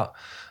remember about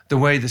the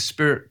way the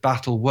spirit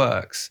battle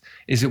works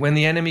is that when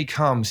the enemy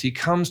comes, he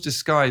comes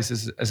disguised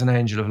as an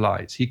angel of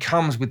light. He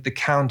comes with the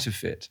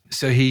counterfeit.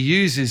 So he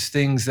uses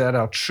things that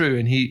are true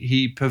and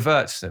he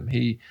perverts them.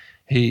 He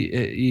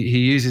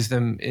uses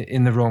them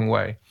in the wrong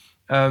way.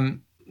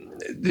 The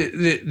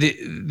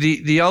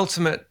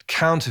ultimate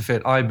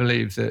counterfeit, I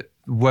believe, that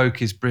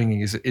woke is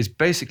bringing is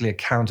basically a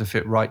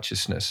counterfeit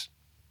righteousness.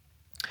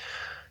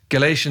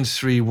 Galatians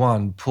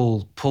 3:1,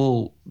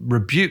 Paul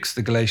rebukes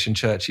the Galatian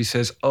church. He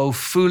says, "O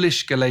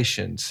foolish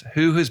Galatians,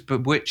 who has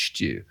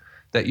bewitched you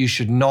that you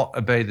should not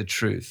obey the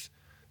truth,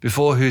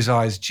 before whose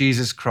eyes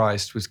Jesus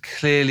Christ was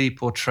clearly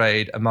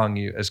portrayed among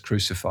you as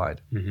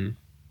crucified?" Mm-hmm.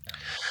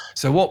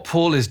 So what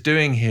Paul is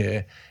doing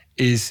here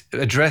is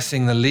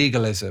addressing the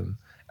legalism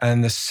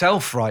and the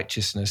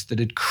self-righteousness that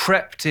had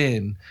crept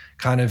in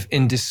kind of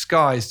in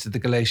disguise to the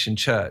Galatian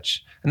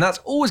church. And that's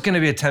always going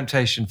to be a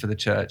temptation for the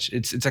church.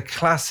 It's a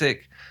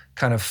classic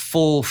kind of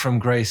fall from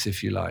grace,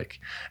 if you like.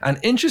 And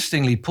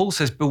interestingly, Paul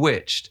says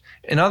bewitched.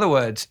 In other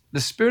words,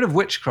 the spirit of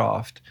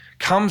witchcraft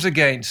comes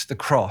against the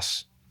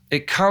cross.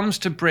 It comes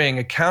to bring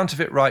a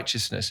counterfeit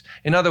righteousness.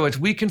 In other words,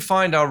 we can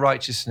find our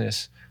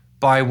righteousness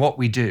by what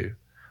we do,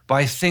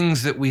 by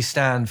things that we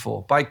stand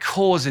for, by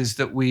causes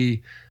that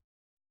we...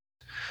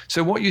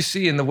 So what you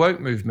see in the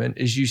woke movement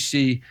is you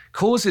see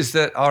causes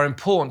that are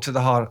important to the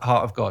heart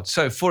of God.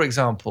 So, for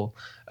example,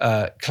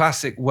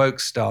 classic woke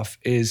stuff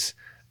is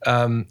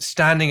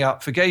standing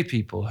up for gay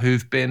people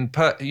who've been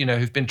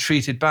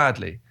treated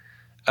badly.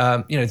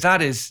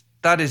 That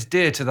is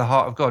dear to the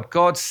heart of God.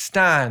 God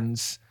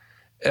stands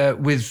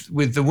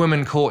with the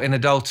woman caught in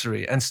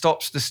adultery and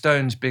stops the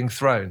stones being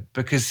thrown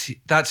because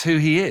that's who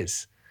he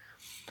is.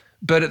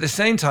 But at the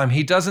same time,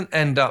 he doesn't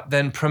end up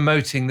then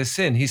promoting the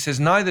sin. He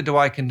says, "Neither do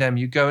I condemn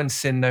you, go and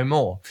sin no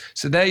more."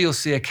 So there you'll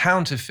see a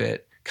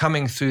counterfeit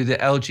coming through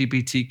the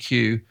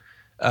LGBTQ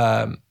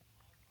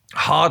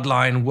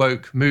hardline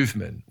woke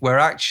movement, where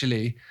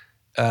actually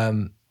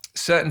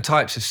certain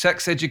types of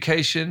sex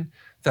education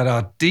that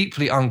are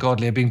deeply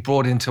ungodly are being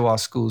brought into our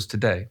schools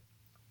today.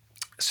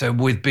 So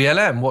with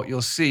BLM, what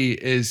you'll see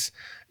is,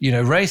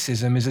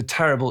 racism is a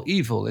terrible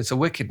evil. It's a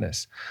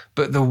wickedness.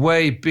 But the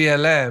way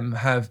BLM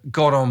have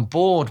got on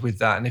board with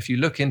that, and if you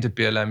look into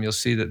BLM, you'll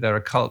see that there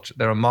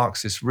are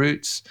Marxist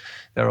roots.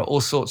 There are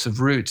all sorts of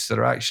roots that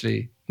are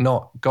actually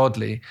not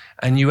godly.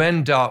 And you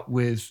end up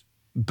with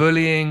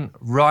bullying,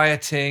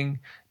 rioting,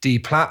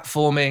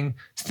 deplatforming,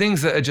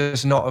 things that are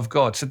just not of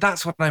God. So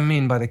that's what I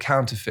mean by the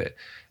counterfeit.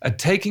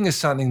 Taking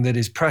something that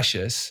is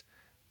precious,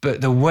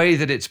 but the way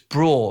that it's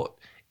brought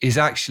is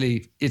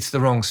actually, it's the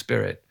wrong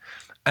spirit.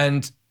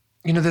 And,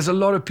 there's a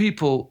lot of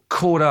people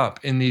caught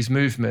up in these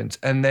movements,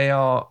 and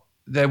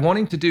they're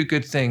wanting to do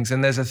good things.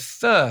 And there's a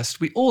thirst.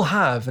 We all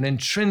have an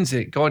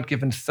intrinsic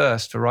God-given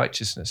thirst for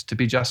righteousness, to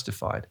be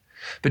justified.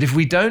 But if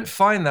we don't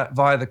find that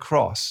via the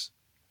cross,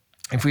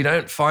 if we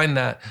don't find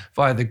that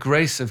via the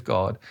grace of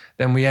God,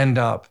 then we end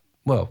up,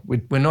 well,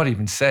 we're not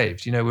even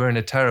saved. We're in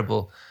a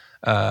terrible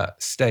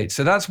state.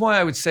 So that's why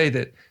I would say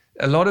that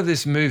a lot of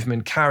this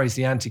movement carries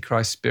the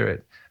Antichrist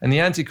spirit. And the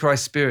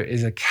Antichrist spirit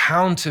is a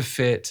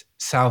counterfeit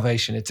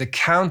salvation. It's a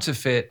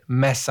counterfeit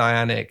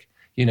messianic,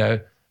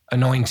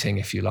 anointing,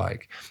 if you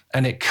like.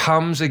 And it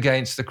comes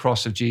against the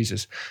cross of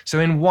Jesus. So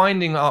in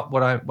winding up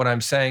what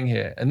I'm saying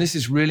here, and this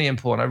is really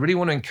important, I really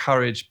want to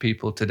encourage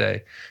people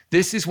today.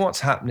 This is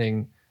what's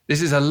happening.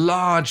 This is a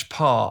large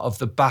part of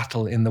the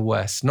battle in the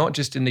West, not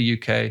just in the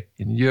UK,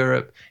 in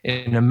Europe,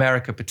 in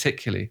America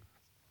particularly,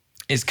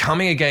 is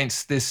coming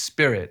against this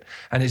spirit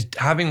and is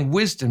having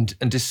wisdom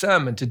and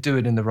discernment to do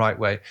it in the right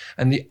way.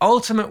 And the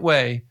ultimate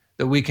way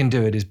that we can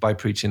do it is by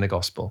preaching the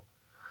gospel.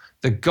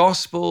 The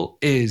gospel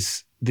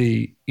is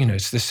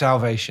it's the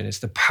salvation. It's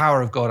the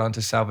power of God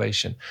unto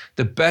salvation.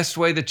 The best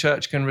way the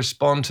church can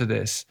respond to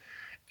this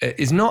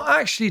is not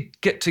actually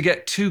get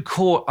too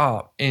caught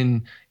up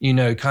in,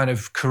 kind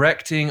of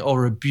correcting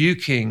or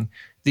rebuking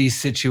these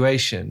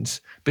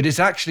situations, but it's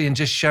actually in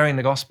just sharing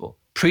the gospel,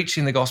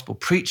 preaching the gospel,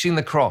 preaching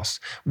the cross.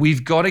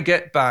 We've got to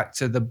get back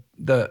to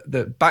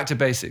the back to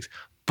basics,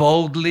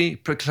 boldly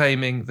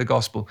proclaiming the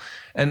gospel.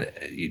 And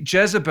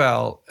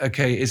Jezebel,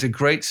 is a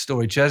great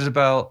story.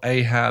 Jezebel,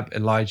 Ahab,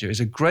 Elijah is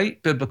a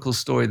great biblical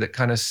story that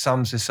kind of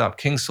sums this up.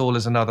 King Saul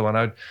is another one.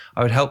 I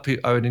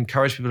would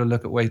encourage people to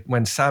look at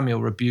when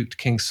Samuel rebuked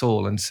King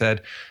Saul and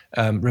said,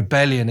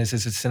 rebellion is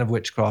his sin of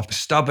witchcraft,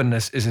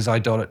 stubbornness is his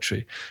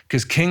idolatry.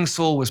 Because King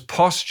Saul was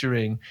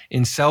posturing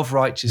in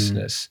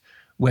self-righteousness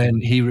when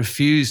he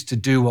refused to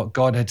do what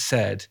God had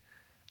said.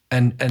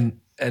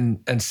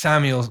 And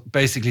Samuel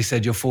basically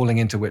said, you're falling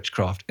into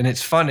witchcraft. And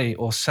it's funny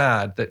or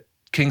sad that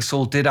King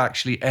Saul did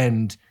actually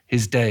end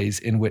his days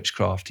in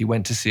witchcraft. He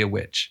went to see a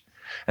witch.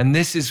 And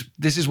this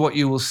is what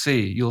you will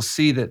see. You'll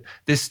see that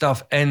this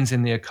stuff ends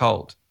in the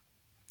occult.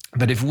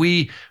 But if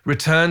we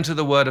return to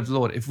the word of the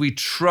Lord, if we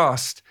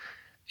trust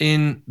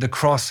in the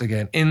cross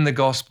again, in the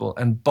gospel,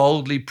 and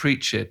boldly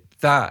preach it,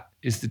 that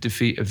is the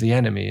defeat of the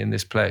enemy in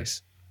this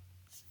place,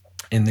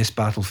 in this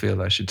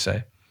battlefield, I should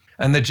say.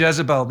 And the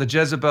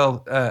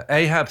Jezebel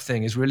Ahab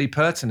thing is really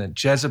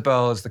pertinent.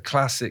 Jezebel is the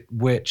classic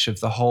witch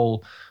of the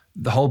whole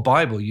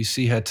Bible. You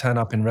see her turn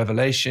up in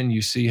Revelation.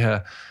 You see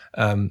her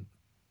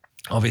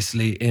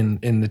obviously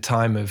in the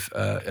time of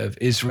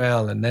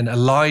Israel, and then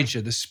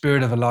Elijah, the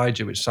spirit of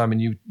Elijah, which Simon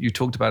you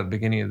talked about at the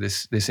beginning of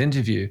this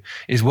interview,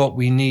 is what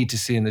we need to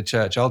see in the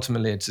church.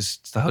 Ultimately, it's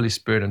the Holy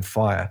Spirit and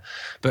fire.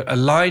 But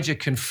Elijah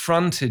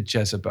confronted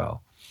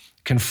Jezebel.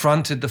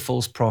 Confronted the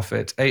false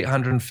prophets,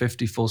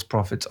 850 false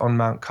prophets on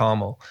Mount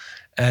Carmel,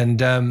 and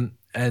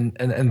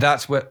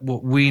that's what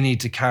we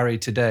need to carry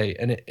today.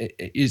 And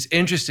it is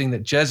interesting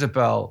that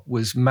Jezebel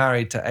was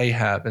married to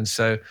Ahab, and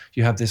so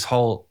you have this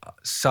whole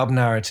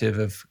sub-narrative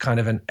of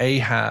kind of an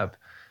Ahab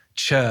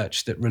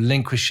church that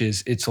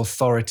relinquishes its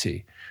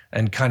authority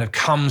and kind of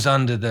comes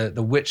under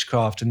the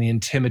witchcraft and the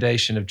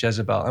intimidation of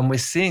Jezebel. And we're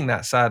seeing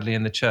that sadly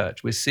in the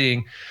church. We're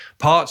seeing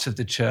parts of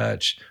the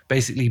church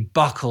basically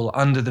buckle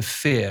under the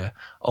fear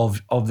of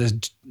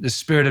the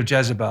spirit of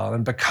Jezebel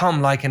and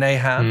become like an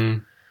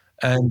Ahab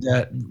and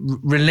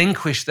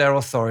relinquish their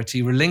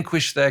authority,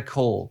 relinquish their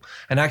call.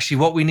 And actually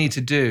what we need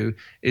to do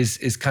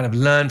is kind of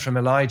learn from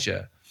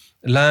Elijah,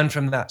 learn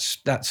from that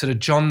sort of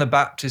John the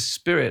Baptist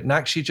spirit, and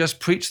actually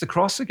just preach the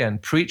cross again,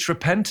 preach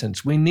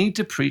repentance. We need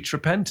to preach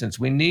repentance.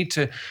 We need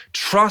to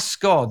trust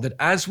God that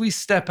as we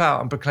step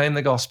out and proclaim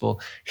the gospel,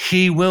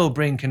 he will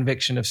bring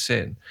conviction of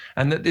sin,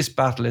 and that this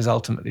battle is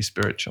ultimately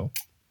spiritual.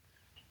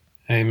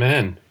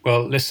 Amen.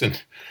 Well, listen,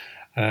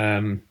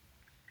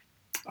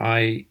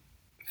 I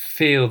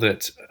feel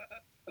that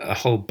a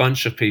whole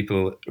bunch of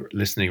people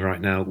listening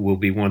right now will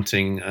be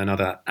wanting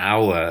another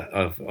hour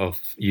of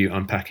you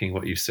unpacking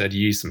what you've said.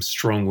 You use some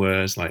strong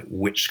words like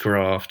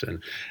witchcraft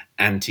and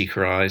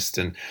antichrist,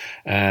 and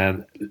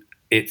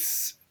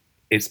it's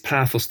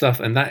powerful stuff.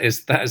 And that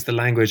is the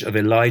language of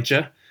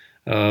Elijah,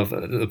 of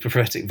the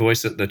prophetic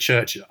voice that the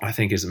church, I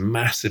think, is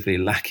massively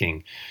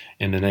lacking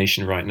in the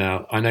nation right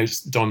now. I know,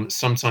 Dom,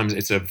 sometimes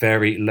it's a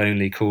very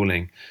lonely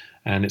calling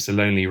and it's a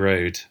lonely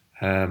road.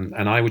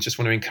 And I would just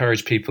want to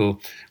encourage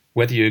people,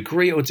 whether you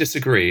agree or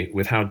disagree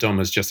with how Dom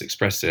has just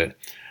expressed it,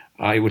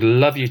 I would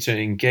love you to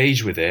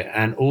engage with it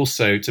and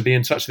also to be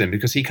in touch with him,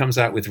 because he comes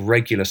out with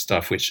regular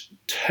stuff which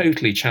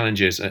totally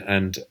challenges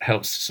and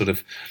helps sort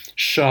of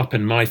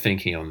sharpen my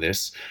thinking on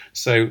this.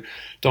 So,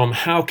 Dom,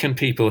 how can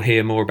people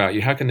hear more about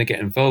you? How can they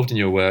get involved in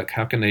your work?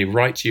 How can they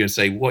write to you and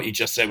say, what you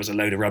just said was a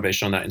load of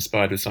rubbish on that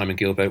Inspired with Simon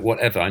Guilbeault,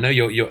 whatever? I know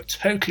you're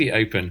totally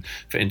open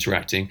for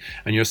interacting,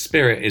 and your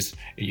spirit is,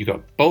 you've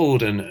got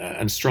bold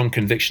and strong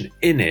conviction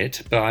in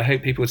it, but I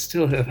hope people would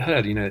still have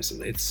heard,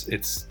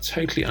 it's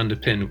totally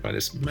underpinned by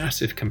this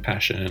massive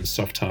compassion and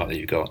soft heart that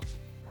you got.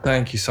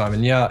 Thank you,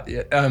 Simon. Yeah.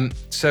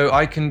 So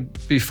I can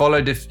be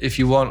followed if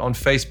you want on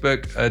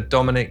Facebook.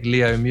 Dominic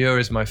Leo Muir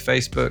is my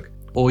Facebook.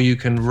 Or you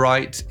can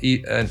write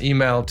an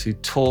email to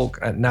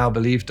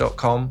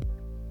talk@nowbelieve.com.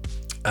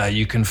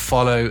 You can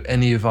follow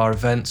any of our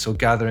events or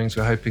gatherings.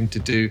 We're hoping to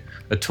do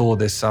a tour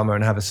this summer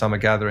and have a summer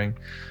gathering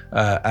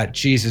at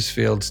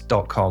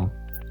jesusfields.com.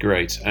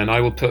 Great. And I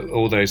will put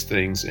all those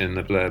things in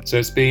the blurb. So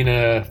it's been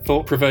a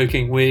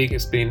thought-provoking week.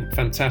 It's been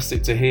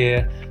fantastic to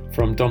hear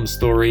from Dom's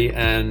story.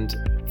 And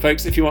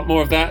folks, if you want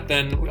more of that,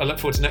 then I look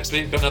forward to next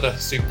week. We've got another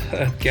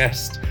superb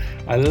guest.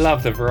 I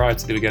love the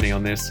variety that we're getting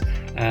on this.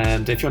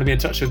 And if you want to be in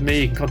touch with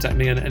me, you can contact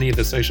me on any of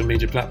the social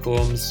media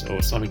platforms or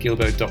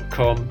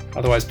simongilbo.com.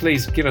 Otherwise,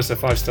 please give us a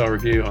 5-star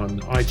review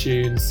on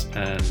iTunes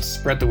and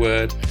spread the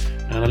word.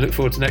 And I look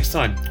forward to next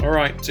time. All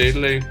right,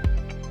 toodaloo.